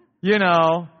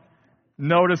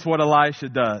 Notice what Elisha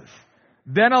does.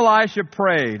 Then Elisha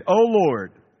prayed, "O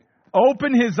Lord,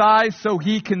 open his eyes so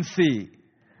he can see."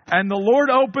 And the Lord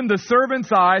opened the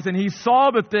servant's eyes, and he saw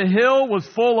that the hill was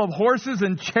full of horses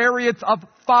and chariots of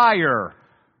fire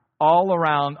all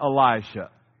around Elisha.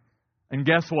 And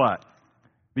guess what?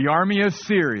 The army of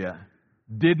Syria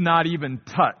did not even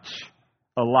touch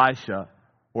Elisha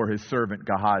or his servant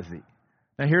Gehazi.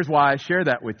 Now here's why I share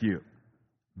that with you.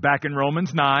 Back in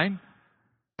Romans 9,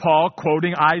 Paul,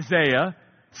 quoting Isaiah,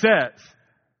 says,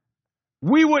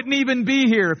 "We wouldn't even be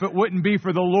here if it wouldn't be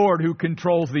for the Lord who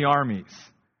controls the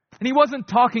armies." And he wasn't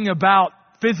talking about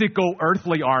physical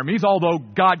earthly armies, although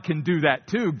God can do that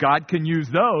too. God can use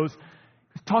those.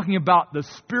 He's talking about the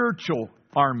spiritual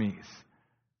armies.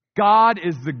 God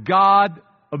is the God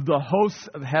of the hosts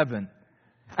of heaven.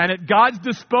 And at God's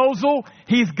disposal,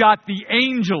 He's got the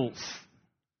angels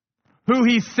who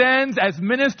He sends as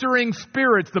ministering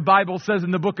spirits, the Bible says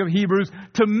in the book of Hebrews,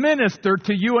 to minister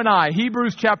to you and I.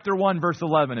 Hebrews chapter 1, verse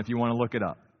 11, if you want to look it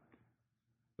up.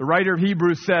 The writer of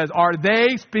Hebrews says, "Are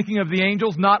they," speaking of the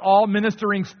angels, "not all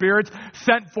ministering spirits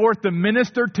sent forth to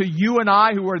minister to you and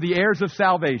I who are the heirs of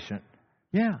salvation?"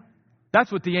 Yeah,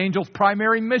 that's what the angels'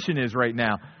 primary mission is right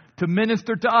now. To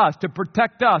minister to us, to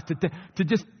protect us, to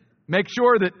just make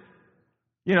sure that,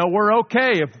 we're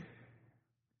okay if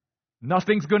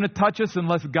nothing's going to touch us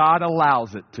unless God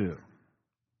allows it to.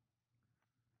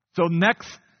 So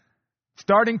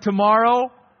starting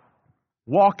tomorrow,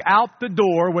 walk out the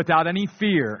door without any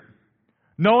fear,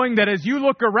 knowing that as you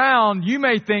look around, you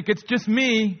may think it's just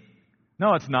me.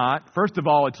 No, it's not. First of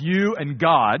all, it's you and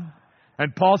God.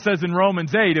 And Paul says in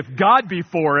Romans 8, if God be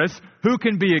for us, who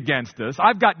can be against us?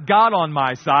 I've got God on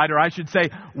my side, or I should say,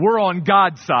 we're on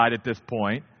God's side at this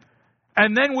point.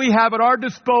 And then we have at our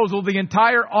disposal the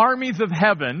entire armies of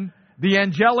heaven, the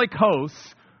angelic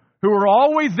hosts, who are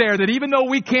always there, that even though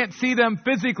we can't see them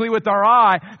physically with our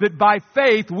eye, that by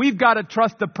faith we've got to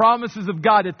trust the promises of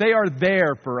God, that they are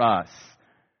there for us.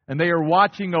 And they are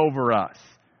watching over us.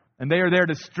 And they are there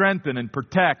to strengthen and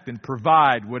protect and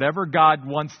provide whatever God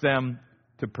wants them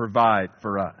to provide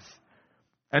for us.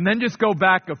 And then just go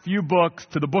back a few books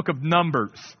to the book of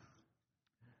Numbers.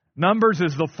 Numbers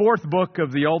is the fourth book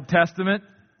of the Old Testament.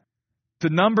 To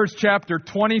Numbers chapter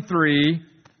 23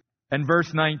 and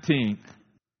verse 19.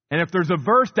 And if there's a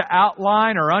verse to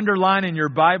outline or underline in your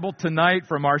Bible tonight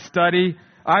from our study,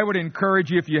 I would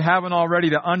encourage you, if you haven't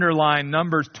already, to underline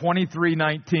Numbers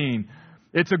 23:19.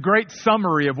 It's a great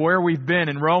summary of where we've been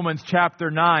in Romans chapter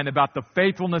 9 about the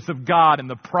faithfulness of God and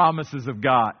the promises of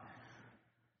God.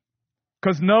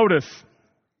 Because notice,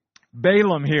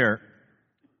 Balaam here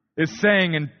is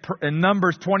saying in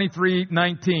Numbers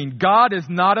 23:19, God is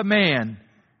not a man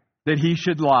that He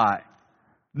should lie,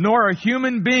 nor a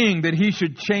human being that He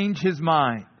should change His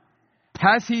mind.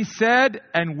 Has He said,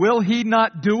 and will He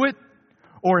not do it?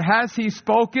 Or has He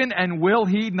spoken, and will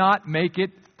He not make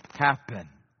it happen?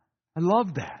 I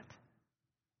love that.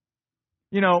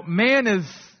 Man is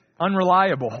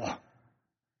unreliable.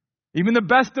 Even the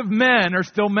best of men are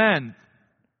still men.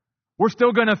 We're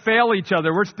still going to fail each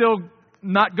other. We're still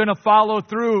not going to follow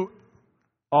through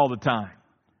all the time.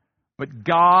 But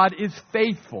God is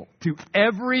faithful to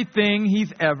everything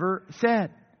He's ever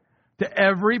said, to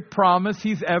every promise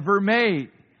He's ever made.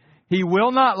 He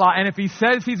will not lie. And if He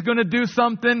says He's going to do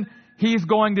something, He's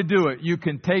going to do it. You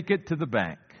can take it to the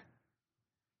bank.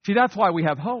 See, that's why we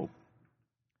have hope.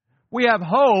 We have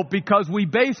hope because we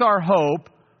base our hope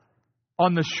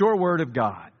on the sure word of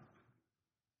God.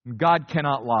 God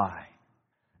cannot lie.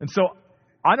 And so,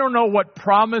 I don't know what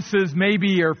promises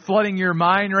maybe are flooding your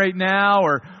mind right now,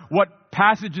 or what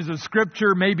passages of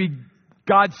Scripture maybe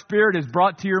God's Spirit has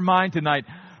brought to your mind tonight.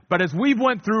 But as we've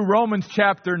went through Romans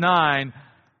chapter 9,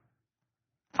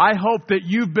 I hope that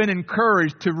you've been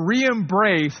encouraged to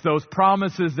re-embrace those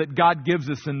promises that God gives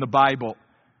us in the Bible.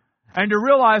 And to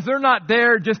realize they're not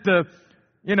there just to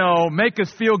make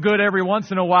us feel good every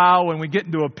once in a while when we get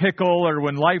into a pickle or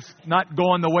when life's not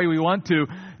going the way we want to.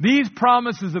 These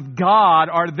promises of God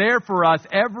are there for us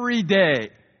every day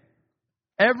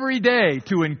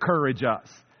to encourage us.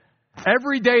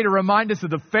 Every day to remind us of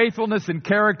the faithfulness and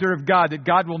character of God, that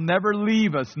God will never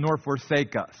leave us nor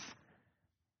forsake us.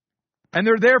 And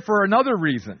they're there for another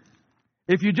reason.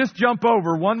 If you just jump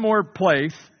over one more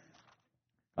place,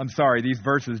 I'm sorry, these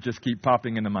verses just keep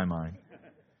popping into my mind.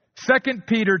 2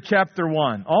 Peter chapter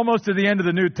 1, almost to the end of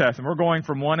the New Testament. We're going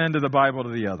from one end of the Bible to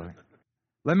the other.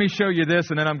 Let me show you this,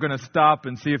 and then I'm going to stop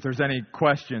and see if there's any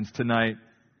questions tonight,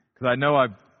 because I know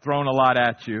I've thrown a lot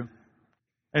at you.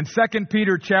 In 2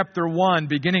 Peter chapter 1,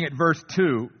 beginning at verse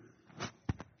 2,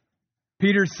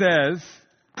 Peter says,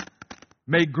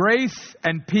 "May grace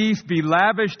and peace be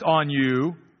lavished on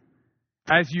you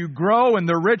as you grow in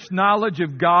the rich knowledge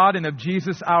of God and of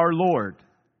Jesus our Lord.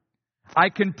 I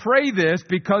can pray this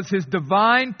because His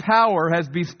divine power has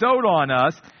bestowed on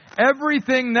us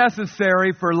everything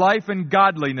necessary for life and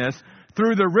godliness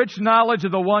through the rich knowledge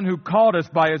of the one who called us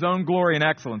by His own glory and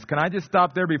excellence." Can I just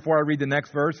stop there before I read the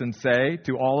next verse and say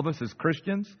to all of us as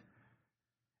Christians,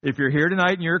 if you're here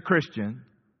tonight and you're a Christian,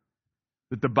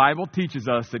 that the Bible teaches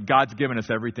us that God's given us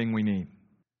everything we need.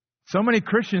 So many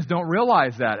Christians don't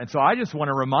realize that. And so I just want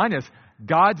to remind us,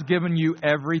 God's given you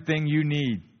everything you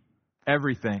need.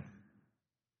 Everything.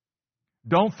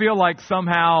 Don't feel like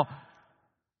somehow,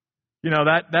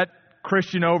 that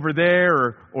Christian over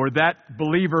there or that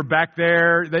believer back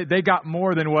there, they got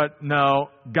more than what. No,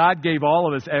 God gave all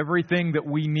of us everything that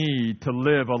we need to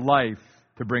live a life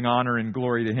to bring honor and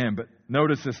glory to Him. But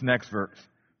notice this next verse.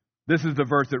 This is the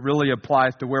verse that really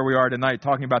applies to where we are tonight,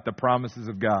 talking about the promises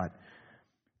of God.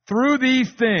 "Through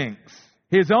these things,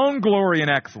 His own glory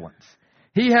and excellence,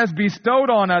 He has bestowed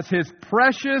on us His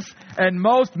precious and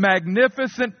most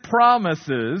magnificent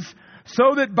promises,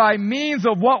 so that by means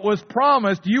of what was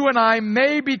promised, you and I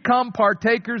may become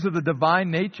partakers of the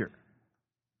divine nature."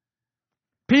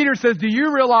 Peter says, do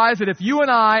you realize that if you and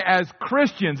I, as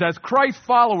Christians, as Christ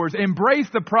followers, embrace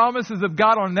the promises of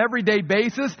God on an everyday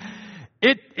basis,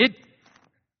 it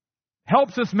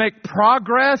helps us make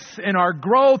progress in our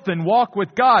growth and walk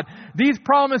with God. These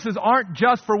promises aren't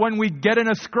just for when we get in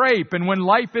a scrape and when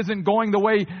life isn't going the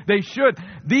way they should.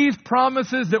 These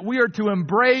promises that we are to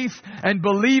embrace and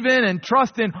believe in and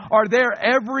trust in are there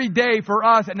every day for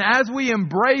us. And as we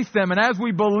embrace them and as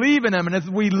we believe in them and as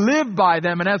we live by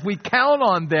them and as we count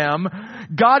on them,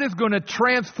 God is going to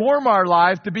transform our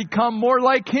lives to become more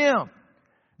like Him.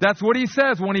 That's what He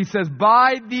says when He says,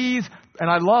 by these, and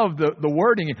I love the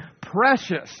wording,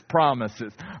 precious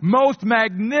promises, most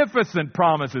magnificent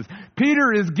promises.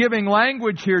 Peter is giving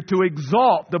language here to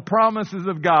exalt the promises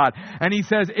of God. And he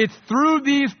says, it's through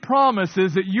these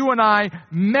promises that you and I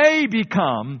may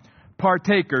become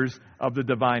partakers of the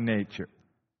divine nature.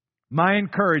 My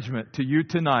encouragement to you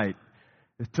tonight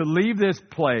is to leave this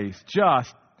place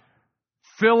just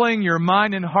filling your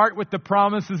mind and heart with the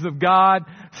promises of God,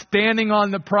 standing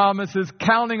on the promises,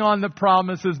 counting on the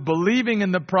promises, believing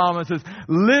in the promises,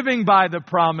 living by the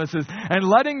promises, and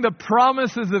letting the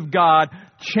promises of God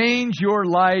change your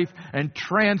life and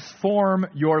transform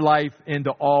your life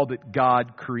into all that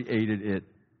God created it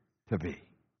to be.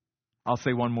 I'll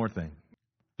say one more thing.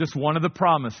 Just one of the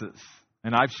promises,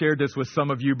 and I've shared this with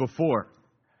some of you before.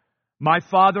 My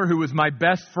father, who was my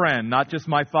best friend, not just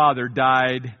my father,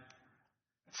 died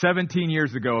 17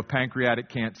 years ago of pancreatic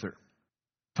cancer.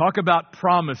 Talk about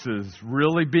promises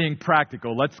really being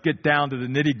practical. Let's get down to the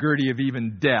nitty-gritty of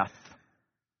even death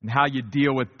and how you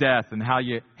deal with death and how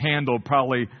you handle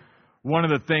probably one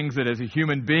of the things that as a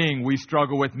human being we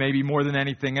struggle with maybe more than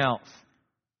anything else.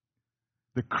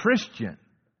 The Christian,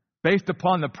 based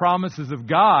upon the promises of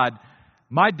God,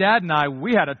 my dad and I,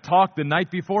 we had a talk the night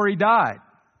before he died.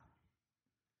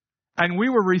 And we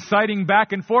were reciting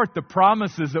back and forth the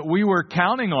promises that we were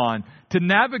counting on to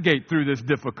navigate through this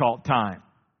difficult time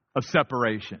of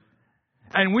separation.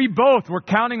 And we both were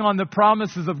counting on the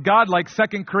promises of God, like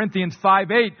 2 Corinthians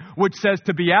 5:8, which says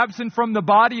to be absent from the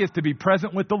body is to be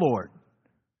present with the Lord.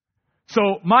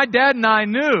 So my dad and I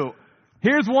knew,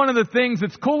 here's one of the things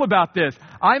that's cool about this.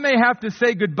 I may have to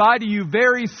say goodbye to you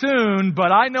very soon,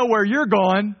 but I know where you're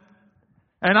going,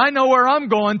 and I know where I'm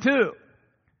going too.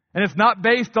 And it's not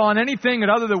based on anything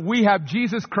other than we have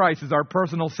Jesus Christ as our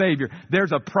personal Savior.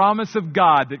 There's a promise of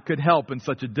God that could help in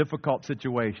such a difficult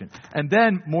situation. And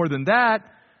then, more than that,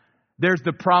 there's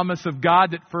the promise of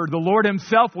God that for the Lord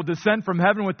Himself will descend from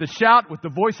heaven with the shout, with the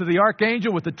voice of the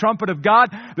archangel, with the trumpet of God.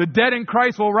 The dead in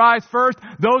Christ will rise first.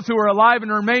 Those who are alive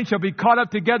and remain shall be caught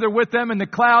up together with them in the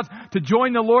clouds to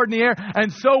join the Lord in the air.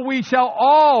 And so we shall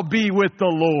all be with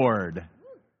the Lord.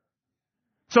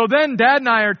 So then Dad and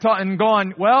I are talking,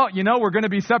 going, well, we're going to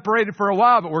be separated for a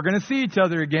while, but we're going to see each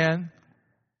other again.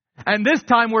 And this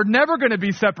time we're never going to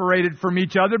be separated from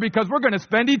each other because we're going to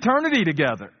spend eternity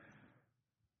together.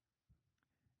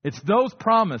 It's those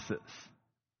promises.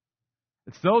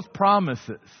 It's those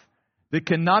promises that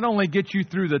can not only get you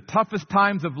through the toughest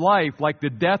times of life, like the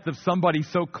death of somebody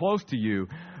so close to you,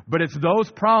 but it's those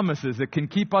promises that can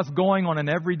keep us going on an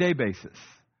everyday basis.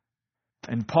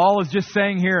 And Paul is just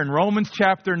saying here in Romans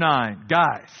chapter 9,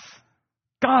 guys,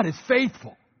 God is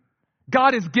faithful.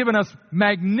 God has given us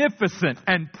magnificent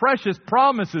and precious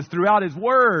promises throughout His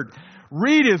Word.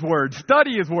 Read His Word,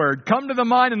 study His Word, come to the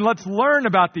mind and let's learn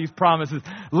about these promises.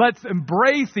 Let's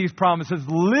embrace these promises,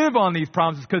 live on these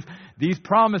promises, because these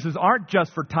promises aren't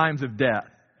just for times of death.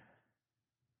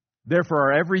 They're for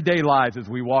our everyday lives as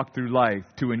we walk through life,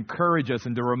 to encourage us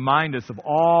and to remind us of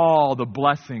all the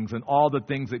blessings and all the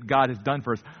things that God has done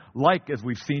for us. Like, as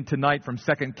we've seen tonight from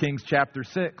 2 Kings chapter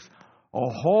 6, a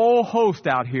whole host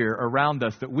out here around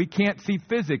us that we can't see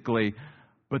physically,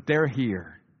 but they're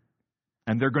here.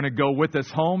 And they're going to go with us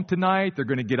home tonight. They're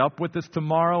going to get up with us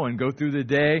tomorrow and go through the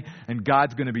day. And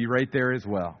God's going to be right there as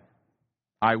well.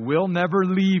 I will never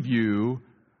leave you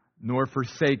nor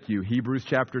forsake you. Hebrews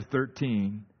chapter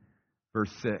 13.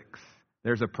 Verse 6.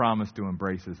 There's a promise to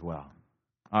embrace as well.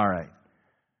 All right.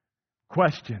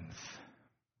 Questions?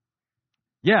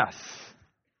 Yes.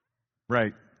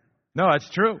 Right. No, it's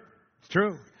true. It's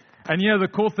true. And the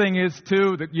cool thing is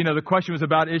too, that the question was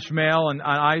about Ishmael and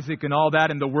Isaac and all that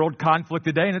and the world conflict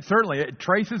today. And it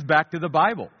traces back to the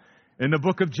Bible in the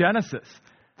book of Genesis.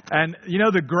 And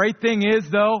the great thing is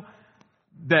though,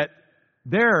 that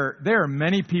there are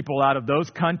many people out of those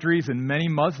countries and many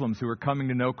Muslims who are coming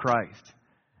to know Christ.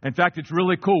 In fact, it's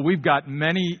really cool. We've got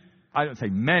many, I don't say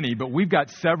many, but we've got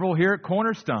several here at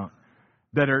Cornerstone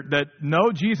that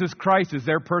know Jesus Christ as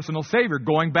their personal Savior.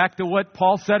 Going back to what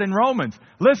Paul said in Romans.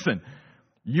 Listen,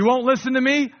 you won't listen to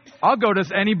me? I'll go to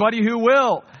anybody who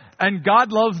will. And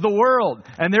God loves the world.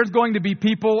 And there's going to be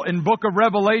people in book of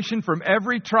Revelation from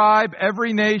every tribe,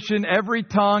 every nation, every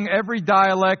tongue, every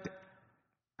dialect,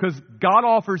 because God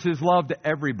offers His love to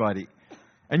everybody.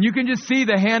 And you can just see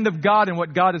the hand of God and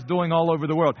what God is doing all over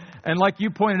the world. And like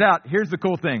you pointed out, here's the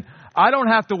cool thing. I don't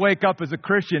have to wake up as a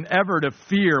Christian ever to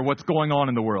fear what's going on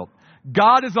in the world.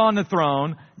 God is on the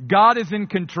throne. God is in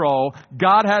control.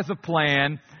 God has a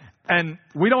plan. And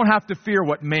we don't have to fear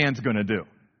what man's going to do.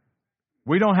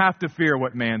 We don't have to fear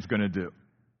what man's going to do.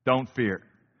 Don't fear.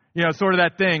 Sort of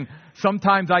that thing.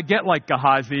 Sometimes I get like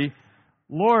Gehazi,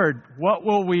 Lord, what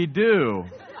will we do?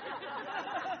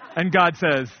 And God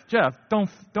says, Jeff,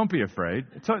 don't be afraid.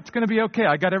 It's going to be okay.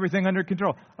 I got everything under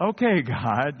control. Okay,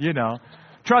 God,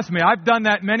 Trust me, I've done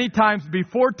that many times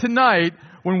before tonight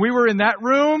when we were in that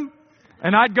room.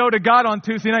 And I'd go to God on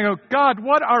Tuesday and I go, God,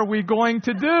 what are we going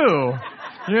to do?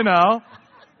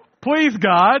 Please,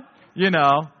 God,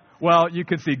 Well, you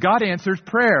can see God answers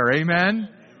prayer. Amen?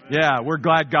 Yeah, we're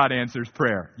glad God answers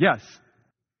prayer. Yes.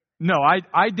 No,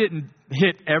 I didn't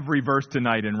hit every verse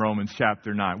tonight in Romans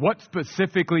chapter 9. What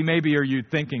specifically maybe are you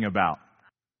thinking about?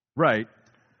 Right.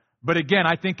 But again,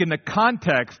 I think in the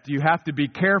context, you have to be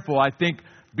careful. I think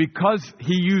because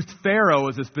he used Pharaoh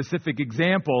as a specific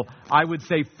example, I would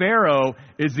say Pharaoh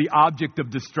is the object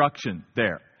of destruction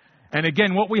there. And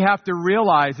again, what we have to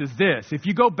realize is this. If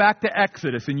you go back to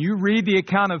Exodus and you read the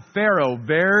account of Pharaoh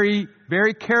very,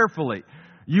 very carefully,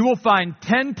 you will find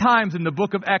 10 times in the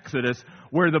book of Exodus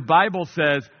where the Bible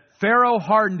says Pharaoh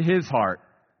hardened his heart.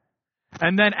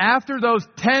 And then after those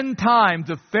 10 times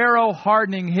of Pharaoh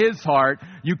hardening his heart,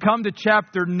 you come to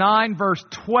chapter 9, verse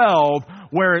 12,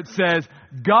 where it says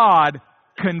God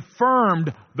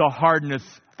confirmed the hardness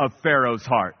of Pharaoh's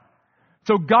heart.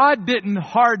 So God didn't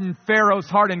harden Pharaoh's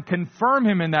heart and confirm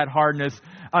him in that hardness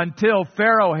until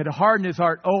Pharaoh had hardened his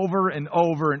heart over and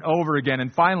over and over again.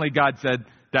 And finally God said,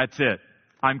 that's it.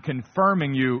 I'm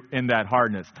confirming you in that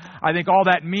hardness. I think all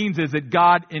that means is that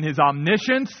God, in His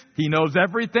omniscience, He knows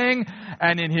everything.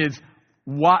 And in His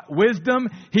wisdom,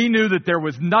 He knew that there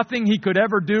was nothing He could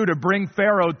ever do to bring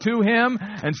Pharaoh to Him.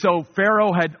 And so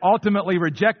Pharaoh had ultimately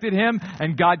rejected Him,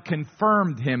 and God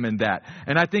confirmed Him in that.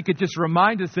 And I think it just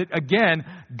reminds us that, again,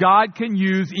 God can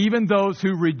use even those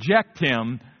who reject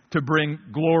Him to bring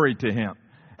glory to Him.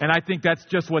 And I think that's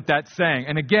just what that's saying.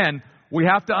 And again, we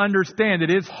have to understand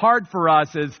it is hard for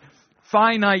us as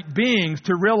finite beings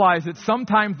to realize that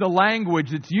sometimes the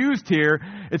language that's used here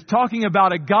is talking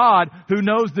about a God who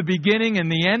knows the beginning and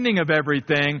the ending of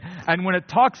everything. And when it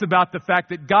talks about the fact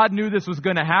that God knew this was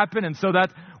going to happen, and so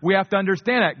that we have to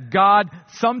understand that God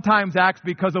sometimes acts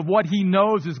because of what He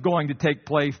knows is going to take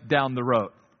place down the road.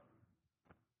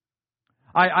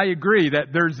 I agree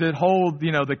that there's that whole,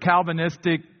 the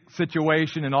Calvinistic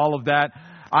situation and all of that.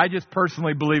 I just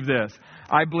personally believe this.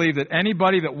 I believe that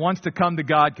anybody that wants to come to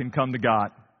God can come to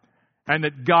God. And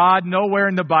that God, nowhere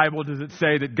in the Bible does it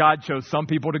say that God chose some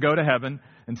people to go to heaven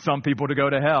and some people to go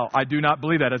to hell. I do not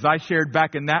believe that. As I shared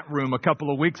back in that room a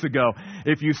couple of weeks ago,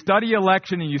 if you study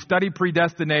election and you study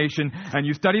predestination and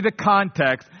you study the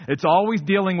context, it's always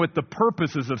dealing with the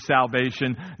purposes of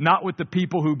salvation, not with the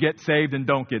people who get saved and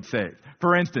don't get saved.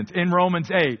 For instance, in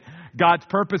Romans 8, God's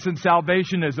purpose in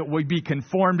salvation is that we be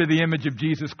conformed to the image of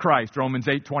Jesus Christ, Romans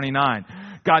 8:29.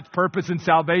 God's purpose in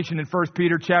salvation in 1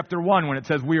 Peter chapter 1, when it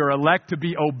says we are elect to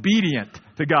be obedient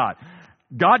to God.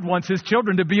 God wants His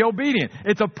children to be obedient.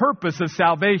 It's a purpose of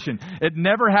salvation. It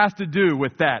never has to do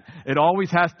with that. It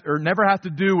always has, or never has to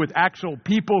do with actual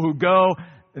people who go.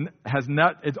 And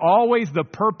it's always the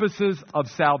purposes of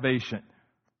salvation.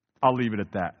 I'll leave it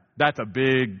at that. That's a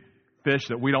big fish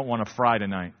that we don't want to fry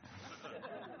tonight.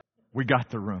 We got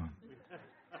the room.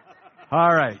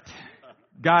 All right.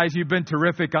 Guys, you've been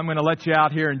terrific. I'm going to let you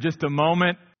out here in just a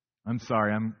moment. I'm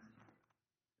sorry, I'm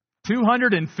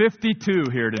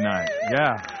 252 here tonight.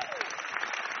 Yeah.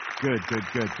 Good.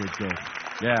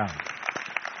 Yeah.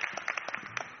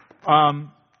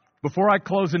 Before I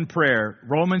close in prayer,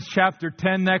 Romans chapter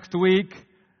 10 next week.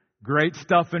 Great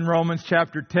stuff in Romans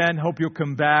chapter 10. Hope you'll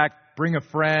come back. Bring a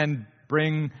friend.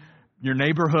 Bring your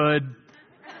neighborhood.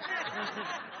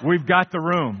 We've got the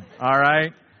room, all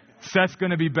right? Seth's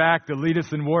going to be back to lead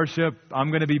us in worship. I'm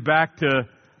going to be back to,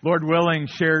 Lord willing,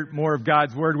 share more of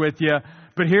God's Word with you.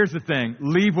 But here's the thing.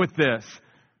 Leave with this.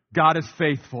 God is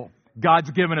faithful.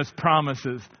 God's given us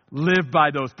promises. Live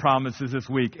by those promises this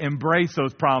week. Embrace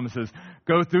those promises.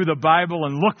 Go through the Bible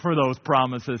and look for those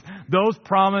promises. Those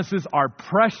promises are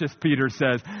precious, Peter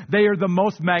says. They are the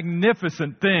most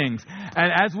magnificent things.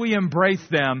 And as we embrace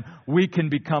them, we can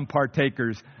become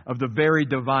partakers of the very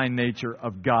divine nature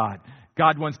of God.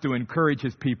 God wants to encourage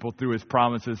His people through His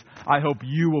promises. I hope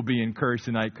you will be encouraged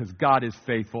tonight because God is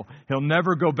faithful. He'll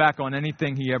never go back on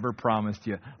anything He ever promised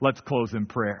you. Let's close in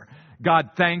prayer.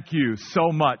 God, thank you so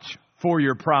much for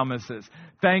your promises.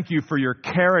 Thank you for your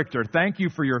character. Thank you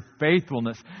for your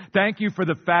faithfulness. Thank you for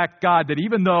the fact, God, that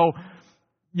even though,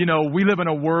 we live in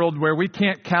a world where we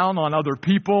can't count on other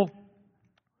people,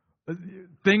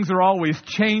 things are always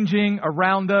changing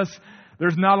around us.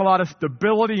 There's not a lot of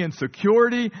stability and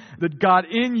security. That God,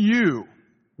 in you,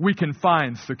 we can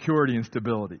find security and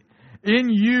stability. In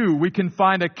you, we can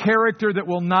find a character that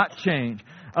will not change.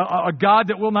 A God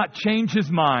that will not change His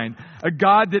mind. A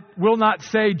God that will not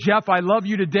say, Jeff, I love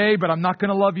you today, but I'm not going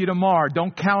to love you tomorrow.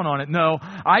 Don't count on it. No,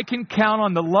 I can count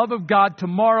on the love of God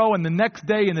tomorrow and the next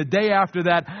day and the day after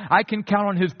that. I can count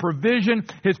on His provision,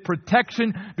 His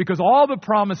protection, because all the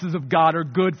promises of God are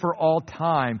good for all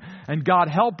time. And God,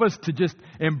 help us to just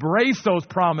embrace those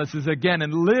promises again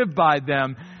and live by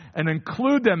them and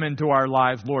include them into our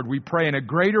lives, Lord. We pray in a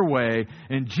greater way.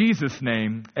 In Jesus'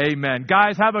 name, amen.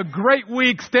 Guys, have a great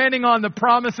week standing on the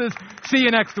promises. See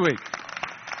you next week.